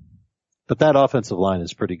trouble. But that offensive line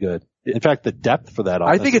is pretty good. In fact, the depth for that offensive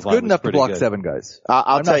line I think it's good enough to block 7 guys.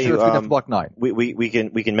 I'll tell you, it's good enough to block 9. We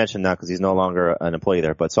can mention now because he's no longer an employee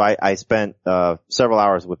there. But so I spent several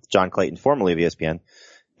hours with John Clayton, formerly of ESPN.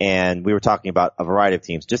 And we were talking about a variety of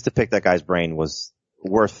teams. Just to pick that guy's brain was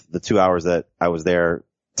worth the 2 hours that I was there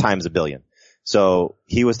times a billion. So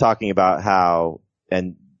he was talking about how,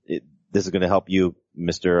 and this is going to help you,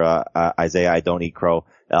 Mr. Isaiah, I don't eat crow,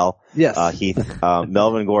 L. Yes. Heath,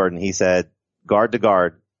 Melvin Gordon, he said, guard to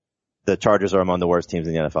guard, the Chargers are among the worst teams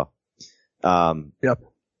in the NFL. Yep.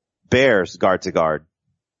 Bears, guard to guard,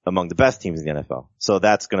 among the best teams in the NFL. So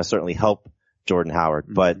that's going to certainly help Jordan Howard.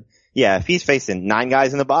 Mm-hmm. But yeah, if he's facing 9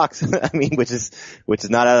 guys in the box, I mean, which is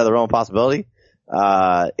not out of the realm of possibility,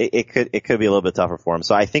 it could be a little bit tougher for him.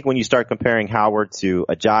 So I think when you start comparing Howard to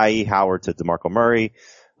Ajayi, Howard to DeMarco Murray,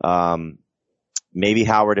 maybe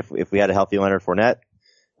Howard if we had a healthy Leonard Fournette,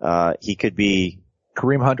 he could be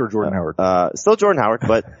Kareem Hunt or Jordan Howard. Still Jordan Howard,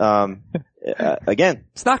 but again,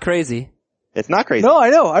 it's not crazy. It's not crazy. No, I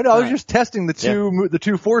know. I was just testing the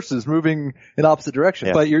two forces moving in opposite directions.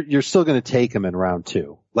 Yeah. But you're still going to take him in round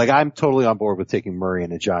 2. Like, I'm totally on board with taking Murray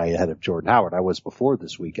and Ajayi ahead of Jordan Howard. I was before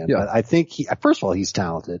this weekend. Yeah. But I think first of all, he's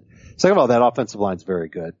talented. Second of all, that offensive line's very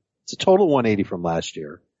good. It's a total 180 from last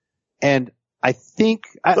year. And I think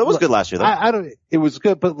it was good last year though. It was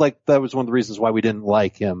good, but like that was one of the reasons why we didn't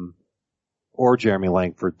like him or Jeremy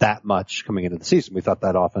Langford that much coming into the season. We thought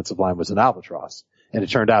that offensive line was an albatross. And it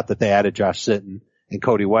turned out that they added Josh Sitton, and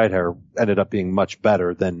Cody Whitehair ended up being much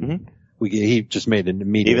better than he just made an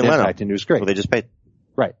immediate impact, and he was great. Well, they just paid.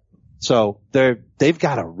 Right. So they've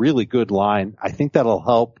got a really good line. I think that'll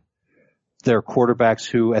help their quarterbacks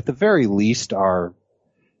who at the very least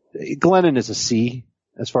Glennon is a C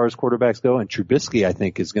as far as quarterbacks go, and Trubisky I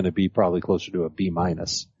think is going to be probably closer to a B-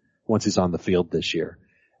 once he's on the field this year.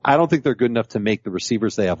 I don't think they're good enough to make the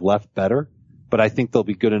receivers they have left better, but I think they'll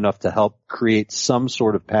be good enough to help create some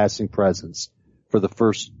sort of passing presence for the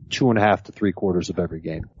first 2.5 to 3 quarters of every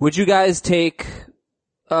game. Would you guys take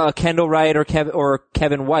Kendall Wright or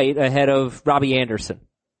Kevin White ahead of Robbie Anderson?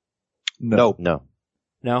 No.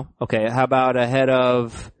 No? Okay. How about ahead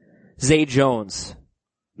of Zay Jones?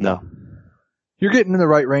 No. You're getting in the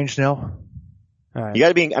right range now. All right. You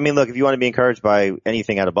gotta be, I mean, look, if you want to be encouraged by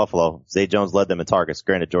anything out of Buffalo, Zay Jones led them in targets.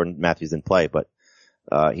 Granted, Jordan Matthews didn't play, but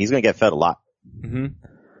he's going to get fed a lot. Mm-hmm.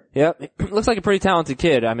 Yep. Looks like a pretty talented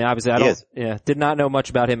kid. I mean, obviously did not know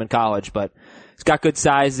much about him in college, but he's got good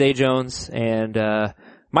size, Zay Jones, and,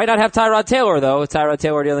 might not have Tyrod Taylor though. Tyrod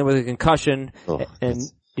Taylor dealing with a concussion.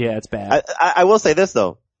 It's bad. I will say this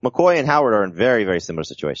though. McCoy and Howard are in very, very similar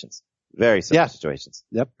situations. Very similar situations.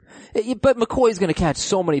 Yep. But McCoy's gonna catch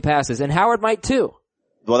so many passes, and Howard might too.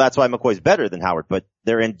 Well, that's why McCoy's better than Howard, but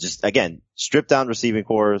they're in just, again, stripped down receiving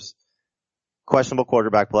cores, questionable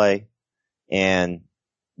quarterback play, and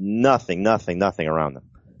nothing around them.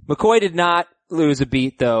 McCoy did not lose a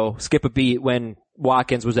beat though, skip a beat when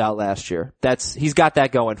Watkins was out last year. He's got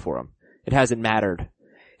that going for him. It hasn't mattered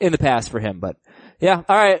in the past for him, but yeah.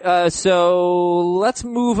 All right. So let's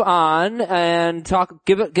move on and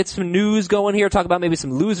get some news going here. Talk about maybe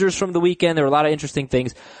some losers from the weekend. There were a lot of interesting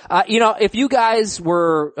things. If you guys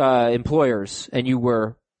were, employers and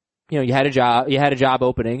you had a job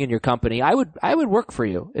opening in your company, I would work for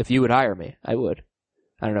you if you would hire me. I would.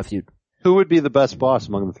 I don't know if you'd. Who would be the best boss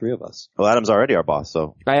among the 3 of us? Well, Adam's already our boss,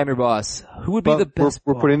 so. I am your boss. Who would be the best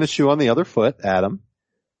We're putting the shoe on the other foot, Adam.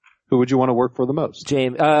 Who would you want to work for the most?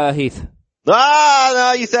 James, Heath.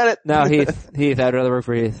 No, you said it. No, Heath, I'd rather work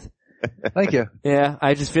for Heath. Thank you. Yeah,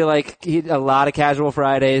 I just feel like a lot of casual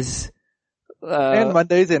Fridays. And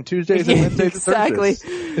Mondays and Tuesdays and Wednesdays exactly. and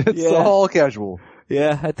Thursdays. It's all casual.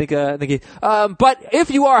 Yeah, I think but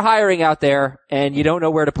if you are hiring out there and you don't know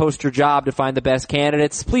where to post your job to find the best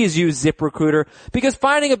candidates, please use ZipRecruiter, because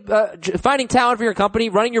finding talent for your company,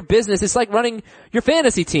 running your business, it's like running your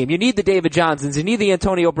fantasy team. You need the David Johnsons, you need the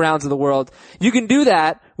Antonio Browns of the world. You can do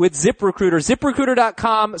that with ZipRecruiter.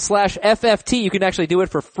 ZipRecruiter.com/FFT. You can actually do it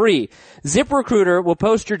for free. ZipRecruiter will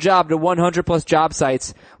post your job to 100 plus job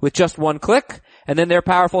sites with just one click. And then their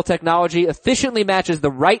powerful technology efficiently matches the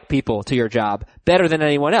right people to your job better than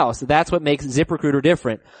anyone else. That's what makes ZipRecruiter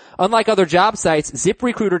different. Unlike other job sites,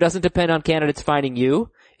 ZipRecruiter doesn't depend on candidates finding you.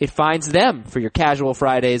 It finds them for your casual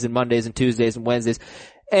Fridays and Mondays and Tuesdays and Wednesdays.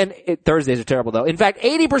 And Thursdays are terrible though. In fact,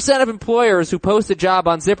 80% of employers who post a job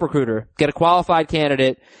on ZipRecruiter get a qualified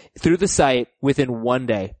candidate through the site within 1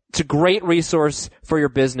 day. It's a great resource for your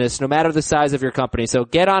business, no matter the size of your company. So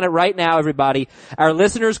get on it right now, everybody. Our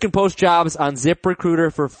listeners can post jobs on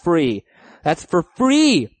ZipRecruiter for free. That's for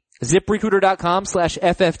free.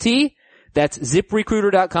 ZipRecruiter.com/FFT. That's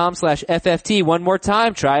ZipRecruiter.com/FFT. One more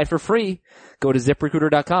time, try it for free. Go to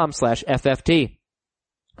ZipRecruiter.com/FFT.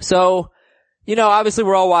 So, obviously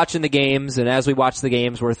we're all watching the games, and as we watch the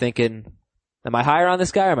games, we're thinking, am I higher on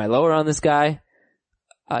this guy or am I lower on this guy?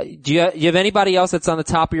 Do you have anybody else that's on the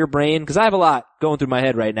top of your brain? Because I have a lot going through my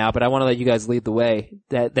head right now, but I want to let you guys lead the way.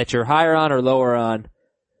 That you're higher on or lower on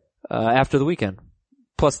after the weekend,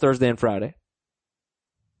 plus Thursday and Friday.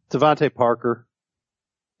 Devontae Parker.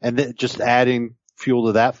 And then just adding fuel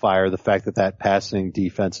to that fire, the fact that passing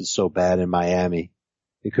defense is so bad in Miami.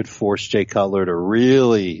 It could force Jay Cutler to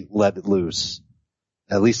really let it loose,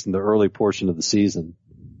 at least in the early portion of the season.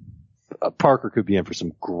 Parker could be in for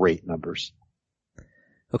some great numbers.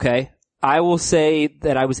 Okay. I will say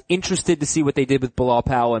that I was interested to see what they did with Bilal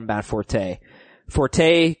Powell and Matt Forte.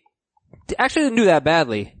 Forte actually didn't do that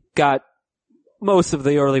badly. Got most of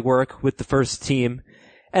the early work with the first team.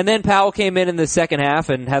 And then Powell came in the second half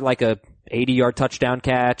and had like a 80-yard touchdown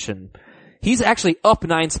catch, and he's actually up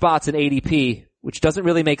 9 spots in ADP, which doesn't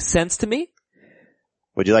really make sense to me.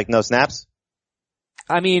 Would you like no snaps?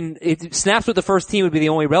 I mean, snaps with the first team would be the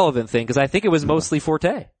only relevant thing, because I think it was mostly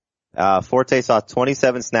Forte. Forte saw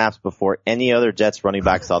 27 snaps before any other Jets running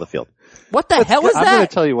back saw the field. What the hell is I'm going that?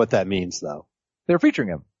 to tell you what that means, though. They're featuring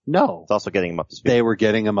him. No. It's also getting him up to speed. They were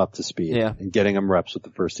getting him up to speed. Yeah. And getting him reps with the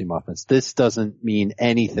first team offense. This doesn't mean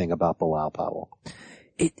anything about Bilal Powell.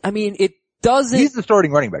 It doesn't. He's the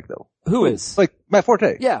starting running back though. Who is? Like Matt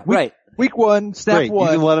Forte. Yeah, right. Week 1, snap Great. 1.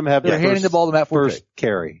 You can let him have they're handing the ball to Matt Forte. First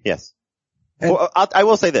carry. Yes. And- I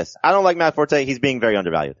will say this. I don't like Matt Forte. He's being very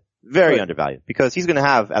undervalued. Very undervalued. Because he's going to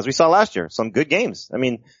have, as we saw last year, some good games. I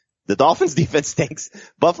mean, the Dolphins defense stinks.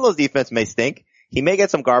 Buffalo's defense may stink. He may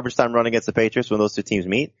get some garbage time run against the Patriots when those two teams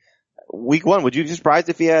meet. Week 1, would you be surprised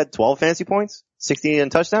if he had 12 fantasy points? 16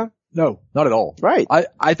 and touchdown? No, not at all. Right.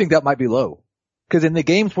 I think that might be low. Because in the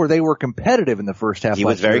games where they were competitive in the first half He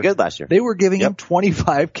was very good last year. They were giving him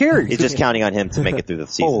 25 carries. He's just counting on him to make it through the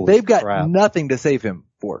season. Holy They've got crap. nothing to save him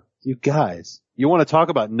for. You guys, you want to talk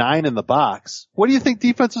about 9 in the box. What do you think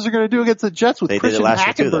defenses are going to do against the Jets with They did it Christian last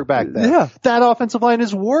year too, though. Hackenberg back there? Yeah. That offensive line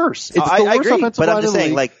is worse. It's the I worst agree, offensive but line I'm just in the saying,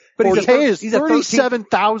 league. like, But Forte is he's a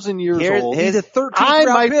 37,000 years old. He's a 13th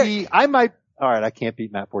round pick. Alright, I can't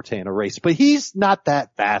beat Matt Forte in a race, but he's not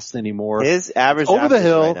that fast anymore. his average Over the average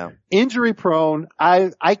hill, right now. injury prone.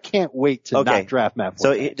 I can't wait to Okay. not draft Matt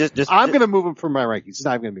So Forte. I'm I'm going to move him from my rankings. He's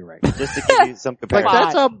not going to be ranked. just to give you some Like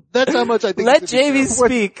comparison. that's how much I think. Let he's gonna be Jamie drafted.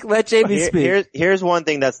 speak. Let Jamie speak. Here's one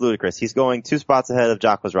thing that's ludicrous. He's going 2 spots ahead of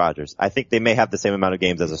Jacquizz Rodgers. I think they may have the same amount of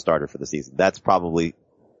games as a starter for the season. That's probably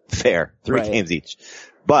fair. 3 Right. games each.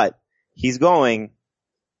 But he's going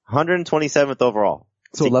 127th overall.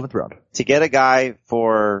 So 11th round. To get a guy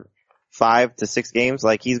for 5 to 6 games,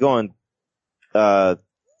 like he's going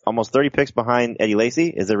almost 30 picks behind Eddie Lacy.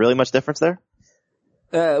 Is there really much difference there?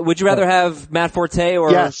 Would you rather have Matt Forte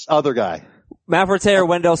or Yes, other guy. Matt Forte or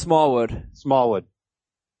Wendell Smallwood? Smallwood.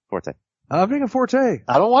 Forte. I'm thinking Forte.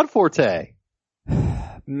 I don't want Forte.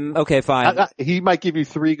 Okay, fine. He might give you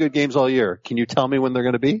 3 good games all year. Can you tell me when they're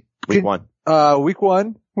going to be? Week 1. Week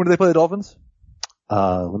 1. When do they play the Dolphins?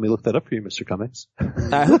 Let me look that up for you, Mr. Cummings.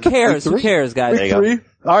 Who cares? Who cares, guys? There you go. 3.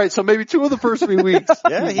 All right, so maybe 2 of the first 3 weeks.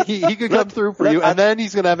 Yeah, he could come through for you, and then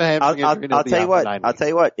he's going to have a hamstring injury. and I'll he'll be tell you out for what. 9 I'll weeks. tell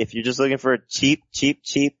you what. If you're just looking for a cheap,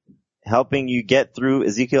 helping you get through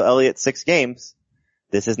Ezekiel Elliott 6 games,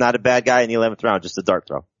 this is not a bad guy in the 11th round. Just a dart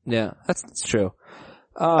throw. Yeah, that's true.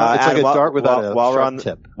 It's like Adam, a dart without a while we're sharp on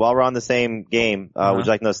tip. While we're on the same game, would you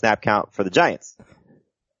like to know snap count for the Giants?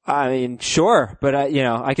 I mean, sure, but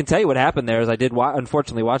I can tell you what happened there. Is I did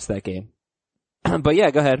unfortunately watch that game. But yeah,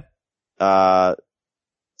 go ahead.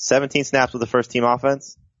 17 snaps with the first team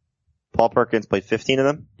offense. Paul Perkins played 15 of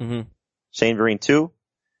them. Mm-hmm. Shane Vereen 2.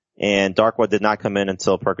 And Darkwa did not come in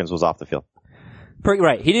until Perkins was off the field.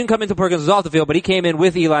 Right. He didn't come into Perkins was off the field, but he came in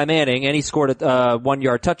with Eli Manning and he scored a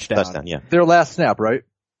 1-yard touchdown. Touchdown, yeah. Their last snap, right?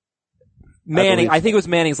 Manning, I think it was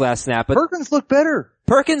Manning's last snap, but Perkins looked better.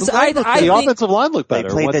 Perkins, The I think offensive line looked better.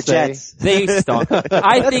 They played once the Jets. they stunk. I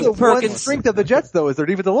That's think the one Perkins, strength of the Jets though is their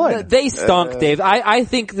defensive line. they stunk, Dave. I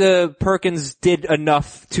think the Perkins did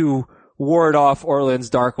enough to ward off Orleans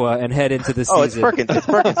Darkwa and head into the season. Oh, it's Perkins. It's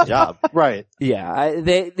Perkins' job. Right. Yeah,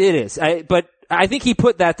 it is. But I think he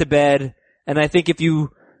put that to bed, and I think if you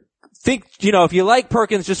think, if you like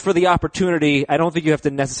Perkins just for the opportunity, I don't think you have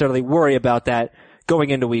to necessarily worry about that going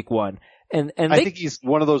into week 1. And I think he's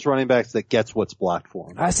one of those running backs that gets what's blocked for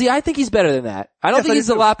him. I think he's better than that. I don't Yes, think I he's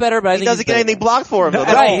do a too. lot better, but I He think doesn't he's get better anything than blocked for him, though.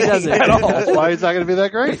 that. Right, he doesn't. At all. That's why he's not going to be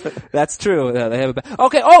that great. That's true. Yeah, they have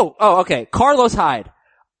okay. Okay. Carlos Hyde.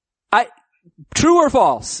 True or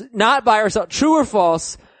false? Not by ourselves. True or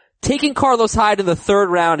false? Taking Carlos Hyde in the 3rd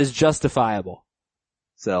round is justifiable.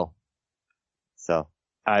 Sell. So,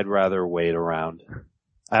 I'd rather wait around.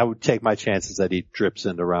 I would take my chances that he drips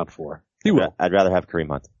into round 4. He will. I'd rather have Kareem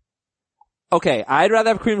Hunt. Okay, I'd rather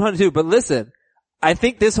have Kareem Hunt too, but listen, I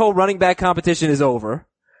think this whole running back competition is over.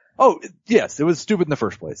 Oh, yes, it was stupid in the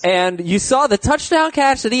first place. And you saw the touchdown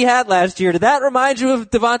catch that he had last year. Did that remind you of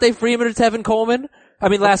Devontae Freeman or Tevin Coleman? I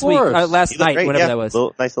mean, last He looked night, great, whenever that was.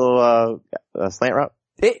 Nice little slant route.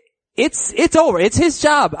 It's over. It's his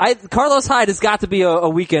job. Carlos Hyde has got to be a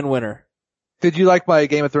weekend winner. Did you like my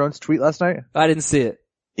Game of Thrones tweet last night? I didn't see it.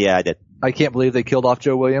 Yeah, I did. I can't believe they killed off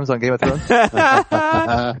Joe Williams on Game of Thrones.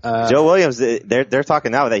 Joe Williams, they're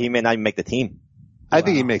talking now that he may not even make the team. I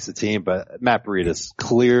think he makes the team, but Matt Breida's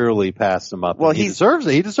clearly passed him up. Well, he deserves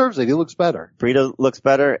it. He deserves it. He looks better. Breida looks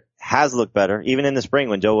better, has looked better. Even in the spring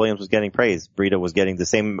when Joe Williams was getting praise, Breida was getting the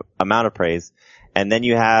same amount of praise. And then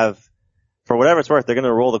you have, for whatever it's worth, they're going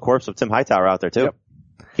to roll the corpse of Tim Hightower out there too. Yep.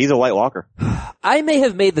 He's a White Walker. I may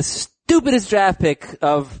have made the stupidest draft pick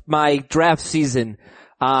of my draft season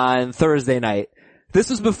on Thursday night. This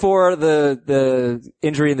was before the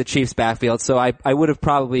injury in the Chiefs backfield, so I would have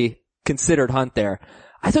probably considered Hunt there.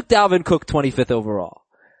 I took Dalvin Cook 25th overall.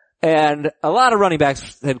 And a lot of running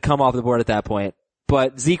backs had come off the board at that point.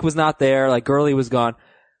 But Zeke was not there, like Gurley was gone.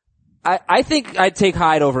 I think I'd take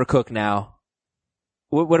Hyde over Cook now.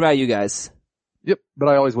 What about you guys? Yep, but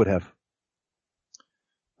I always would have.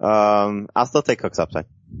 I'll still take Cook's upside.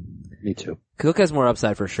 Me too. Cook has more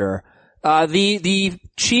upside for sure. The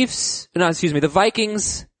Vikings,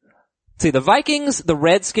 the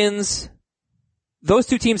Redskins, those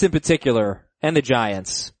two teams in particular, and the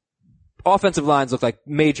Giants, offensive lines look like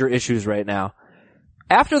major issues right now.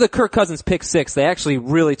 After the Kirk Cousins pick 6, they actually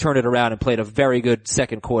really turned it around and played a very good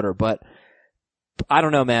second quarter, but I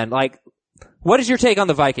don't know, man. Like, what is your take on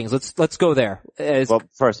the Vikings? Let's go there. Well,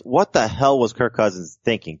 first, what the hell was Kirk Cousins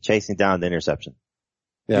thinking, chasing down the interception?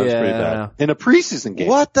 Yeah, it was pretty bad. In a preseason game.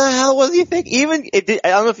 What the hell was he thinking? I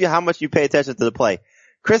don't know how much you pay attention to the play.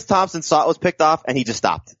 Chris Thompson saw it was picked off and he just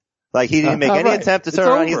stopped. Like he didn't make any attempt to turn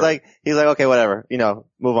around. He's like, okay, whatever,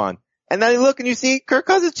 move on. And then you look and you see Kirk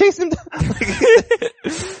Cousins chasing him down.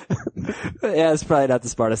 Yeah, it's probably not the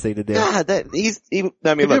smartest thing to do. God, Can you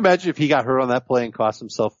imagine if he got hurt on that play and cost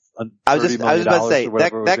himself I was just about to say,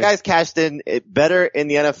 that guy's cashed in better in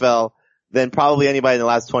the NFL than probably anybody in the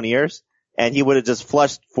last 20 years. And he would have just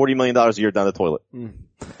flushed $40 million a year down the toilet.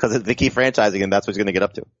 Because they keep franchising him, that's what he's going to get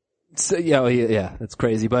up to. So, yeah, that's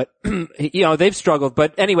crazy. But, they've struggled.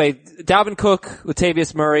 But anyway, Dalvin Cook,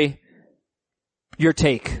 Latavius Murray, your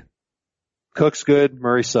take. Cook's good,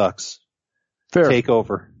 Murray sucks. Fair. Take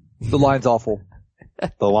over. The line's awful.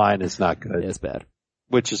 The line is not good. It's bad.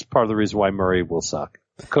 Which is part of the reason why Murray will suck.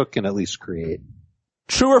 Cook can at least create.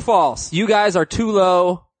 True or false? You guys are too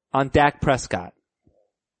low on Dak Prescott.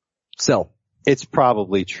 Sell. It's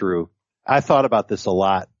probably true. I thought about this a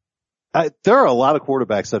lot. There are a lot of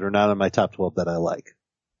quarterbacks that are not in my top 12 that I like.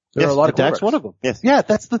 There are a lot of Dak's quarterbacks. one of them. Yes. Yeah,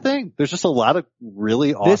 that's the thing. There's just a lot of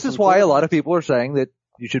really awesome. This is why a lot of people are saying that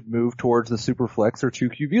you should move towards the super flex or 2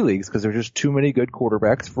 QB leagues because there's just too many good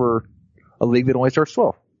quarterbacks for a league that only starts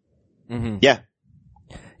 12. Mm-hmm. Yeah.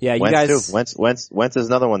 Yeah, you Wentz guys. too. Wentz is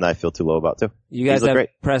another one that I feel too low about too. You guys have great.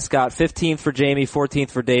 Prescott 15th for Jamie, 14th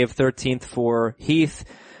for Dave, 13th for Heath.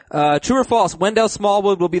 True or false? Wendell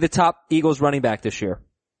Smallwood will be the top Eagles running back this year.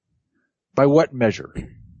 By what measure?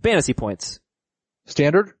 Fantasy points.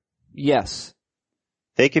 Standard? Yes.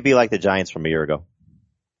 They could be like the Giants from a year ago.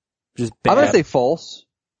 Just I'm bad. going to say false.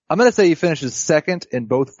 I'm going to say he finishes second in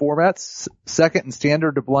both formats. Second in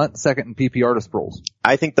standard to Blunt, second in PPR to Sproles.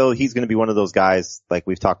 I think though he's going to be one of those guys like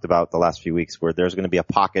we've talked about the last few weeks where there's going to be a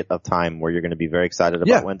pocket of time where you're going to be very excited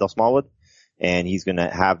about Wendell Smallwood and he's going to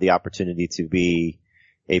have the opportunity to be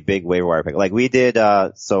a big waiver wire pick. Like we did,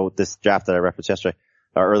 so this draft that I referenced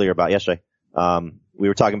earlier about yesterday, we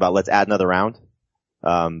were talking about let's add another round,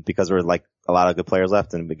 because there were like a lot of good players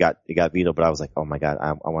left and it got vetoed, but I was like, oh my God,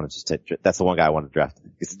 I want to just take, that's the one guy I want to draft.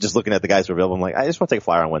 Just looking at the guys who are available, I'm like, I just want to take a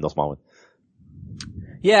flyer on Wendell Smallwood.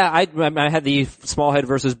 Yeah, I had the Smallhead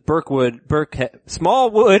versus Smallwood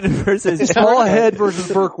versus Smallhead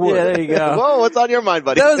versus Burkwood. Yeah, there you go. Whoa, what's on your mind,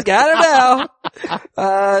 buddy? Those guys, I don't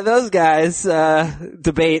know. Those guys,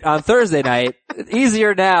 debate on Thursday night.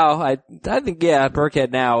 Easier now. I think,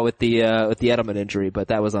 Burkhead now with the Edelman injury, but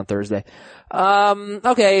that was on Thursday.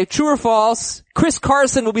 Okay, true or false? Chris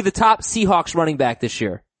Carson will be the top Seahawks running back this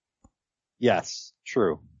year. Yes,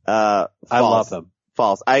 true. False. I love him.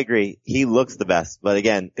 False. I agree. He looks the best, but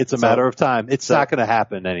again, it's a matter of time. It's not going to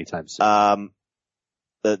happen anytime soon.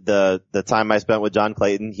 The time I spent with John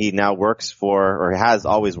Clayton, he now works for, or has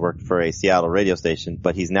always worked for a Seattle radio station,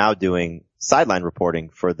 but he's now doing sideline reporting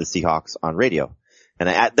for the Seahawks on radio. And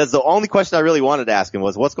that's the only question I really wanted to ask him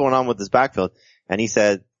was, what's going on with this backfield? And he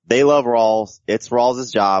said, they love Rawls. It's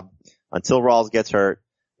Rawls' job. Until Rawls gets hurt,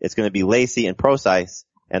 it's going to be Lacy and Procise,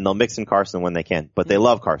 and they'll mix in Carson when they can. But they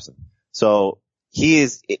love Carson. So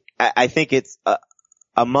I think it's,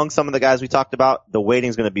 among some of the guys we talked about, the waiting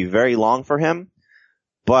is going to be very long for him,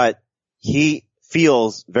 but he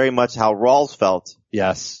feels very much how Rawls felt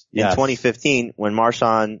Yes. in 2015 when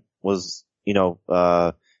Marshawn was,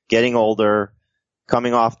 getting older,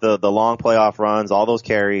 coming off the long playoff runs, all those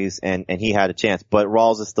carries, and he had a chance. But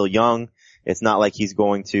Rawls is still young. It's not like he's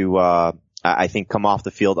going to, I think, come off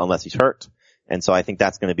the field unless he's hurt. And so I think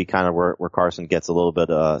that's going to be kind of where Carson gets a little bit,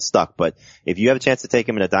 stuck. But if you have a chance to take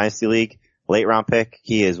him in a dynasty league, late round pick,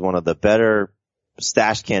 he is one of the better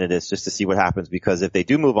stash candidates just to see what happens, because if they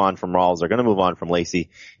do move on from Rawls, they're going to move on from Lacy.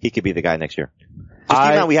 He could be the guy next year. Just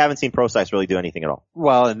even though we haven't seen Procise really do anything at all.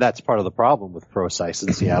 Well, and that's part of the problem with Procise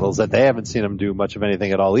in Seattle is that they haven't seen him do much of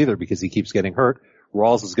anything at all either because he keeps getting hurt.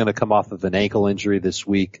 Rawls is going to come off of an ankle injury this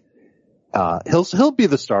week. He'll be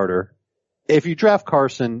the starter. If you draft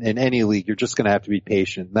Carson in any league, you're just going to have to be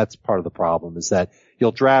patient. That's part of the problem is that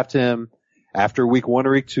you'll draft him after week 1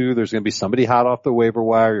 or week 2. There's going to be somebody hot off the waiver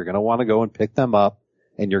wire. You're going to want to go and pick them up,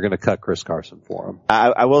 and you're going to cut Chris Carson for him.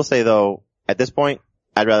 I will say though, at this point,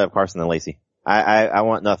 I'd rather have Carson than Lacy. I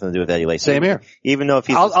want nothing to do with Eddie Lacy. Same here. Even though if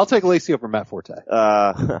he's, I'll take Lacy over Matt Forte.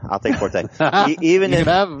 I'll take Forte. Even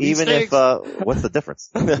if, what's the difference?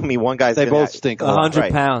 I mean, one guy's they both stink.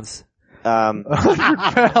 100 pounds.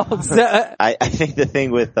 100 pounds. I think the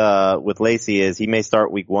thing with Lacy is he may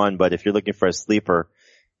start week 1, but if you're looking for a sleeper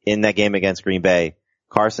in that game against Green Bay,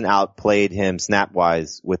 Carson outplayed him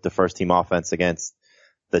snap-wise with the first team offense against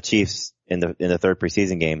the Chiefs in the third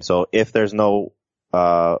preseason game. So if there's no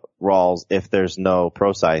Rawls, if there's no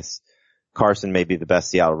Procise, Carson may be the best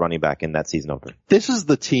Seattle running back in that season opener. This is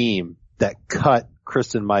the team that cut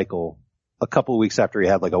Christian Michael a couple of weeks after he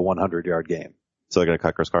had like a 100-yard game. So they're going to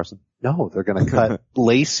cut Chris Carson? No, they're going to cut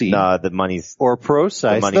Lacy. No, the money's or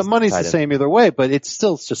Procise. The money's the same either way, but it's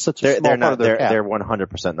still just such a small part of their cap. They're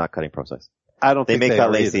 100% not cutting Procise. I don't think they may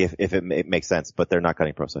cut Lacy either. if it makes sense, but they're not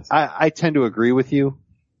cutting Procise. I tend to agree with you,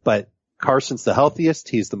 but Carson's the healthiest.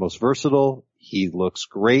 He's the most versatile. He looks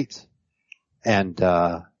great. And,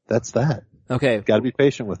 that's that. Okay. Gotta be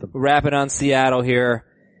patient with him. Wrap it on Seattle here.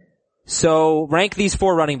 So rank these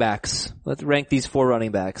 4 running backs. Let's rank these 4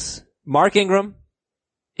 running backs. Mark Ingram,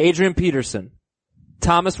 Adrian Peterson,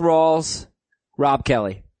 Thomas Rawls, Rob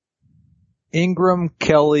Kelly. Ingram,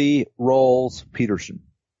 Kelly, Rawls, Peterson.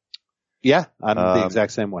 Yeah, I'm the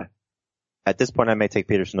exact same way. At this point, I may take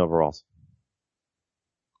Peterson over Rawls.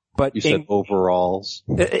 But you said overalls.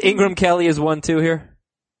 Ingram, Kelly is 1-2 here?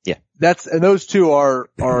 Yeah. And those two are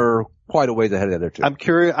quite a ways ahead of the other two. I'm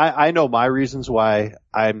curious. I know my reasons why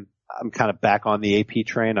I'm kind of back on the AP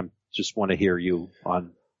train. I just want to hear you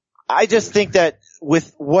on. I just think that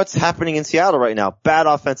with what's happening in Seattle right now, bad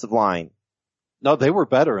offensive line. No, they were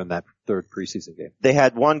better in that third preseason game. They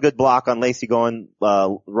had one good block on Lacy going,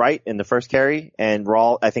 right in the first carry, and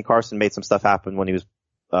I think Carson made some stuff happen when he was,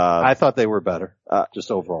 I thought they were better, just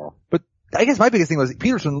overall. But I guess my biggest thing was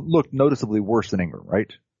Peterson looked noticeably worse than Ingram,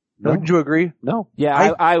 right? No. Wouldn't you agree? No.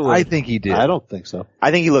 Yeah, I would. I think he did. I don't think so.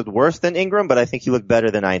 I think he looked worse than Ingram, but I think he looked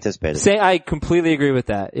better than I anticipated. I completely agree with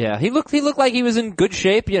that. Yeah. He looked like he was in good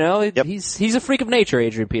shape, you know. Yep. He's a freak of nature,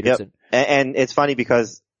 Adrian Peterson. Yep. And it's funny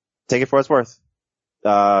because, take it for what it's worth,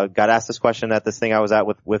 got asked this question at this thing I was at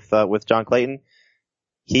with John Clayton.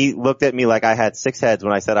 He looked at me like I had 6 heads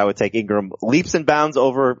when I said I would take Ingram leaps and bounds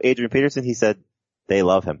over Adrian Peterson. He said, they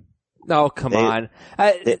love him. Oh, come on.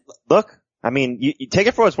 Look, I mean, you take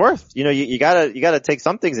it for what it's worth. You know, you gotta take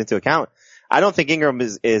some things into account. I don't think Ingram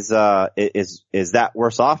is that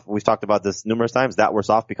worse off. We've talked about this numerous times, that worse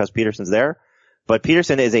off because Peterson's there. But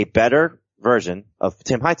Peterson is a better version of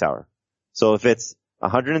Tim Hightower. So if it's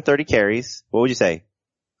 130 carries, what would you say?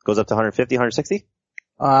 Goes up to 150, 160?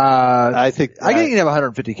 I think I can have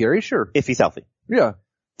 150 carries, sure. If he's healthy. Yeah.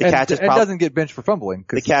 And doesn't get benched for fumbling.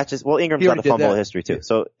 The catches, well, Ingram's got a fumble history too.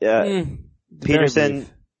 So, Peterson,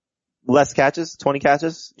 less catches, 20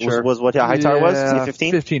 catches sure. was what Hightower was?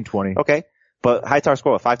 15? 15, 20. Okay. But Hightower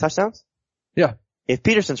scored 5 touchdowns? Yeah. If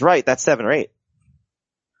Peterson's right, that's 7 or 8.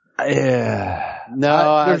 Yeah. No,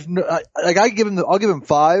 I'll give him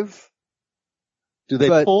 5. Do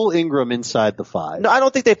they pull Ingram inside the 5? No, I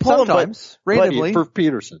don't think they pull sometimes, him, randomly. For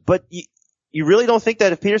Peterson. But you really don't think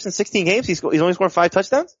that if Peterson's 16 games, he's only scoring 5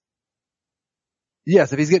 touchdowns?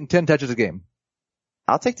 Yes, if he's getting 10 touches a game.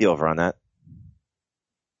 I'll take the over on that.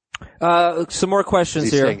 Some more questions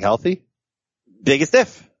Is he here. Staying healthy? Biggest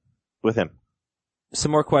if with him.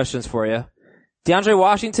 Some more questions for you. DeAndre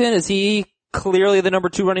Washington, is he clearly the number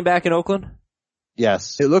 2 running back in Oakland?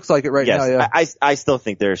 Yes. It looks like it right now, yeah. I still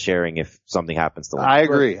think they're sharing if something happens to Lynch. I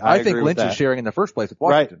agree. I think Lynch is sharing in the first place with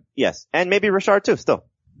Washington. Right. Yes. And maybe Richard too, still.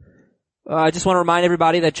 I just want to remind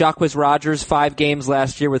everybody that Jacquizz Rodgers, 5 games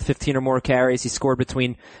last year with 15 or more carries. He scored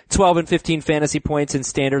between 12 and 15 fantasy points in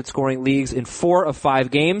standard scoring leagues in 4 of 5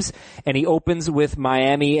 games, and he opens with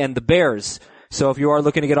Miami and the Bears. So if you are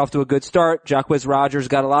looking to get off to a good start, Jacquizz Rodgers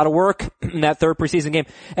got a lot of work in that third preseason game.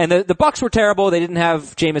 And the Bucs were terrible. They didn't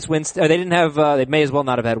have Jameis Winston. They may as well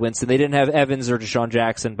not have had Winston. They didn't have Evans or Deshaun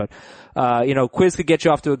Jackson, but, Quiz could get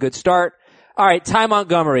you off to a good start. All right, Ty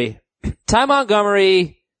Montgomery. Ty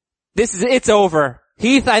Montgomery, it's over.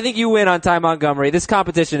 Heath, I think you win on Ty Montgomery. This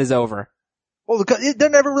competition is over. Well, there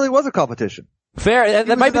never really was a competition. Fair.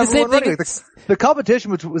 That might be the same thing. The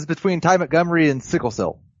competition was between Ty Montgomery and Sickle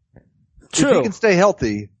Cell. True. If he can stay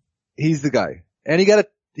healthy, he's the guy. And he got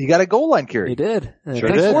a goal line carry. He did. Sure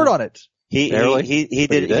did. He scored on it. He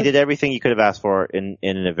did everything you could have asked for in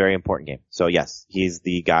a very important game. So yes, he's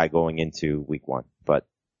the guy going into week 1, but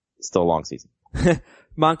it's still a long season.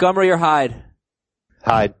 Montgomery or Hyde?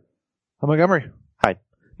 Hyde. Montgomery. Hyde.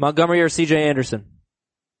 Montgomery or CJ Anderson?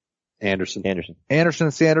 Anderson.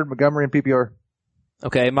 Anderson standard, Montgomery and PPR.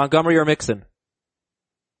 Okay, Montgomery or Mixon?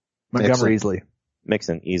 Montgomery easily.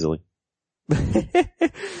 Mixon easily. All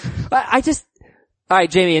right,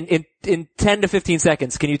 Jamie, in 10 to 15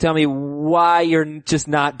 seconds, can you tell me why you're just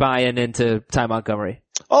not buying into Ty Montgomery?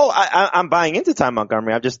 Oh, I'm buying into Ty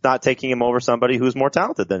Montgomery. I'm just not taking him over somebody who's more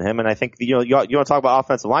talented than him. And I think, you want to talk about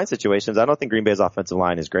offensive line situations. I don't think Green Bay's offensive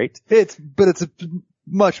line is great. It's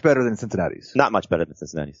much better than Cincinnati's. Not much better than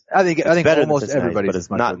Cincinnati's. I think almost everybody, but it's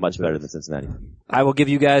not much better than Cincinnati. I will give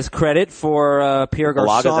you guys credit for, Pierre Garçon.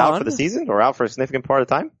 Balaga's out for the season or out for a significant part of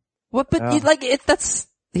the time? What, but he's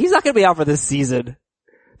not gonna be out for this season.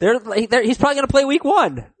 He's probably gonna play week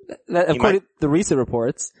 1. According to the recent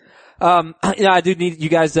reports. I do need, you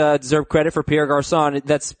guys, deserve credit for Pierre Garçon.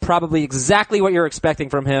 That's probably exactly what you're expecting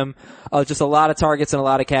from him. Just a lot of targets and a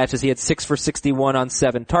lot of catches. He had 6 for 61 on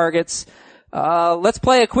 7 targets. Let's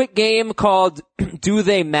play a quick game called Do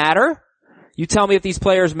They Matter? You tell me if these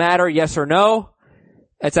players matter, yes or no.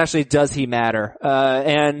 It's actually, does he matter?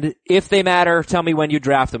 And if they matter, tell me when you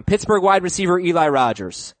draft them. Pittsburgh wide receiver Eli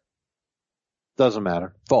Rogers. Doesn't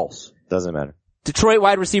matter. False. Doesn't matter. Detroit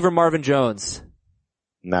wide receiver Marvin Jones.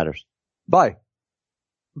 Matters. Bye.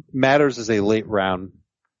 Matters as a late round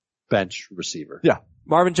bench receiver. Yeah.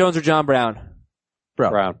 Marvin Jones or John Brown?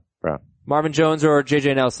 Brown. Marvin Jones or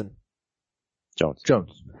JJ Nelson?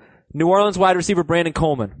 Jones. New Orleans wide receiver Brandon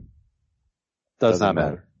Coleman. Does not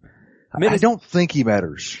matter. I don't think he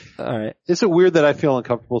matters. All right. Is it weird that I feel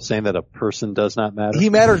uncomfortable saying that a person does not matter? He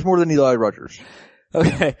matters more than Eli Rogers.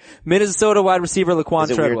 Okay. Minnesota wide receiver Laquan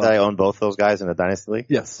Is it Treadwell. weird that I own both those guys in a dynasty league?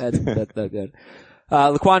 Yes. That's good.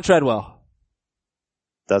 Laquan Treadwell.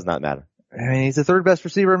 Does not matter. I mean, he's the 3rd best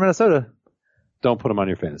receiver in Minnesota. Don't put him on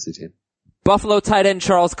your fantasy team. Buffalo tight end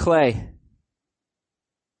Charles Clay.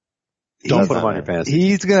 Don't put him on your fantasy team.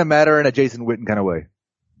 He's gonna matter in a Jason Witten kind of way.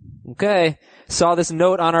 Okay. Saw this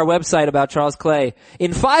note on our website about Charles Clay.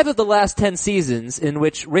 In 5 of the last 10 seasons in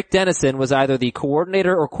which Rick Dennison was either the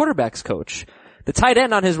coordinator or quarterback's coach, the tight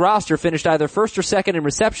end on his roster finished either 1st or 2nd in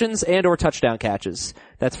receptions and or touchdown catches.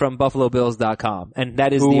 That's from BuffaloBills.com. And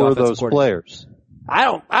that is the Who are offensive those coordinator. players? I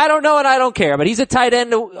don't know and I don't care, but he's a tight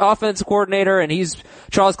end offensive coordinator and he's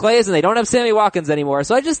Charles Clay is, and they don't have Sammy Watkins anymore.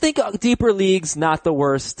 So I just think deeper leagues, not the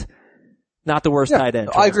worst tight end.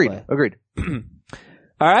 I agreed. Clay. Agreed.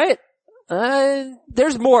 All right.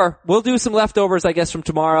 There's more. We'll do some leftovers, I guess, from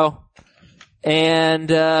tomorrow. And,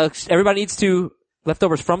 everybody needs to,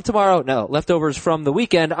 leftovers from tomorrow? No, leftovers from the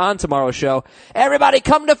weekend on tomorrow's show. Everybody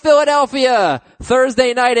come to Philadelphia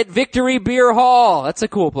Thursday night at Victory Beer Hall. That's a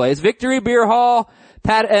cool place. Victory Beer Hall,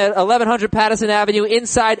 at 1100 Patterson Avenue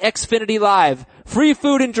inside Xfinity Live. Free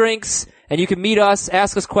food and drinks. And you can meet us,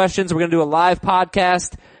 ask us questions. We're going to do a live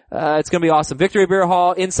podcast. It's going to be awesome. Victory Beer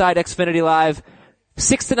Hall inside Xfinity Live.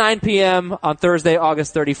 6 to 9 p.m. on Thursday,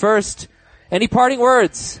 August 31st. Any parting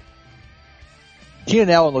words? Keenan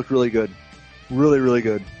Allen looked really good. Really, really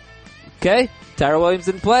good. Okay. Tyrell Williams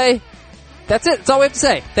didn't play. That's it. That's all we have to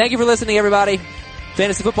say. Thank you for listening, everybody.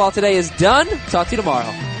 Fantasy Football Today is done. Talk to you tomorrow.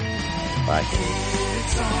 Bye.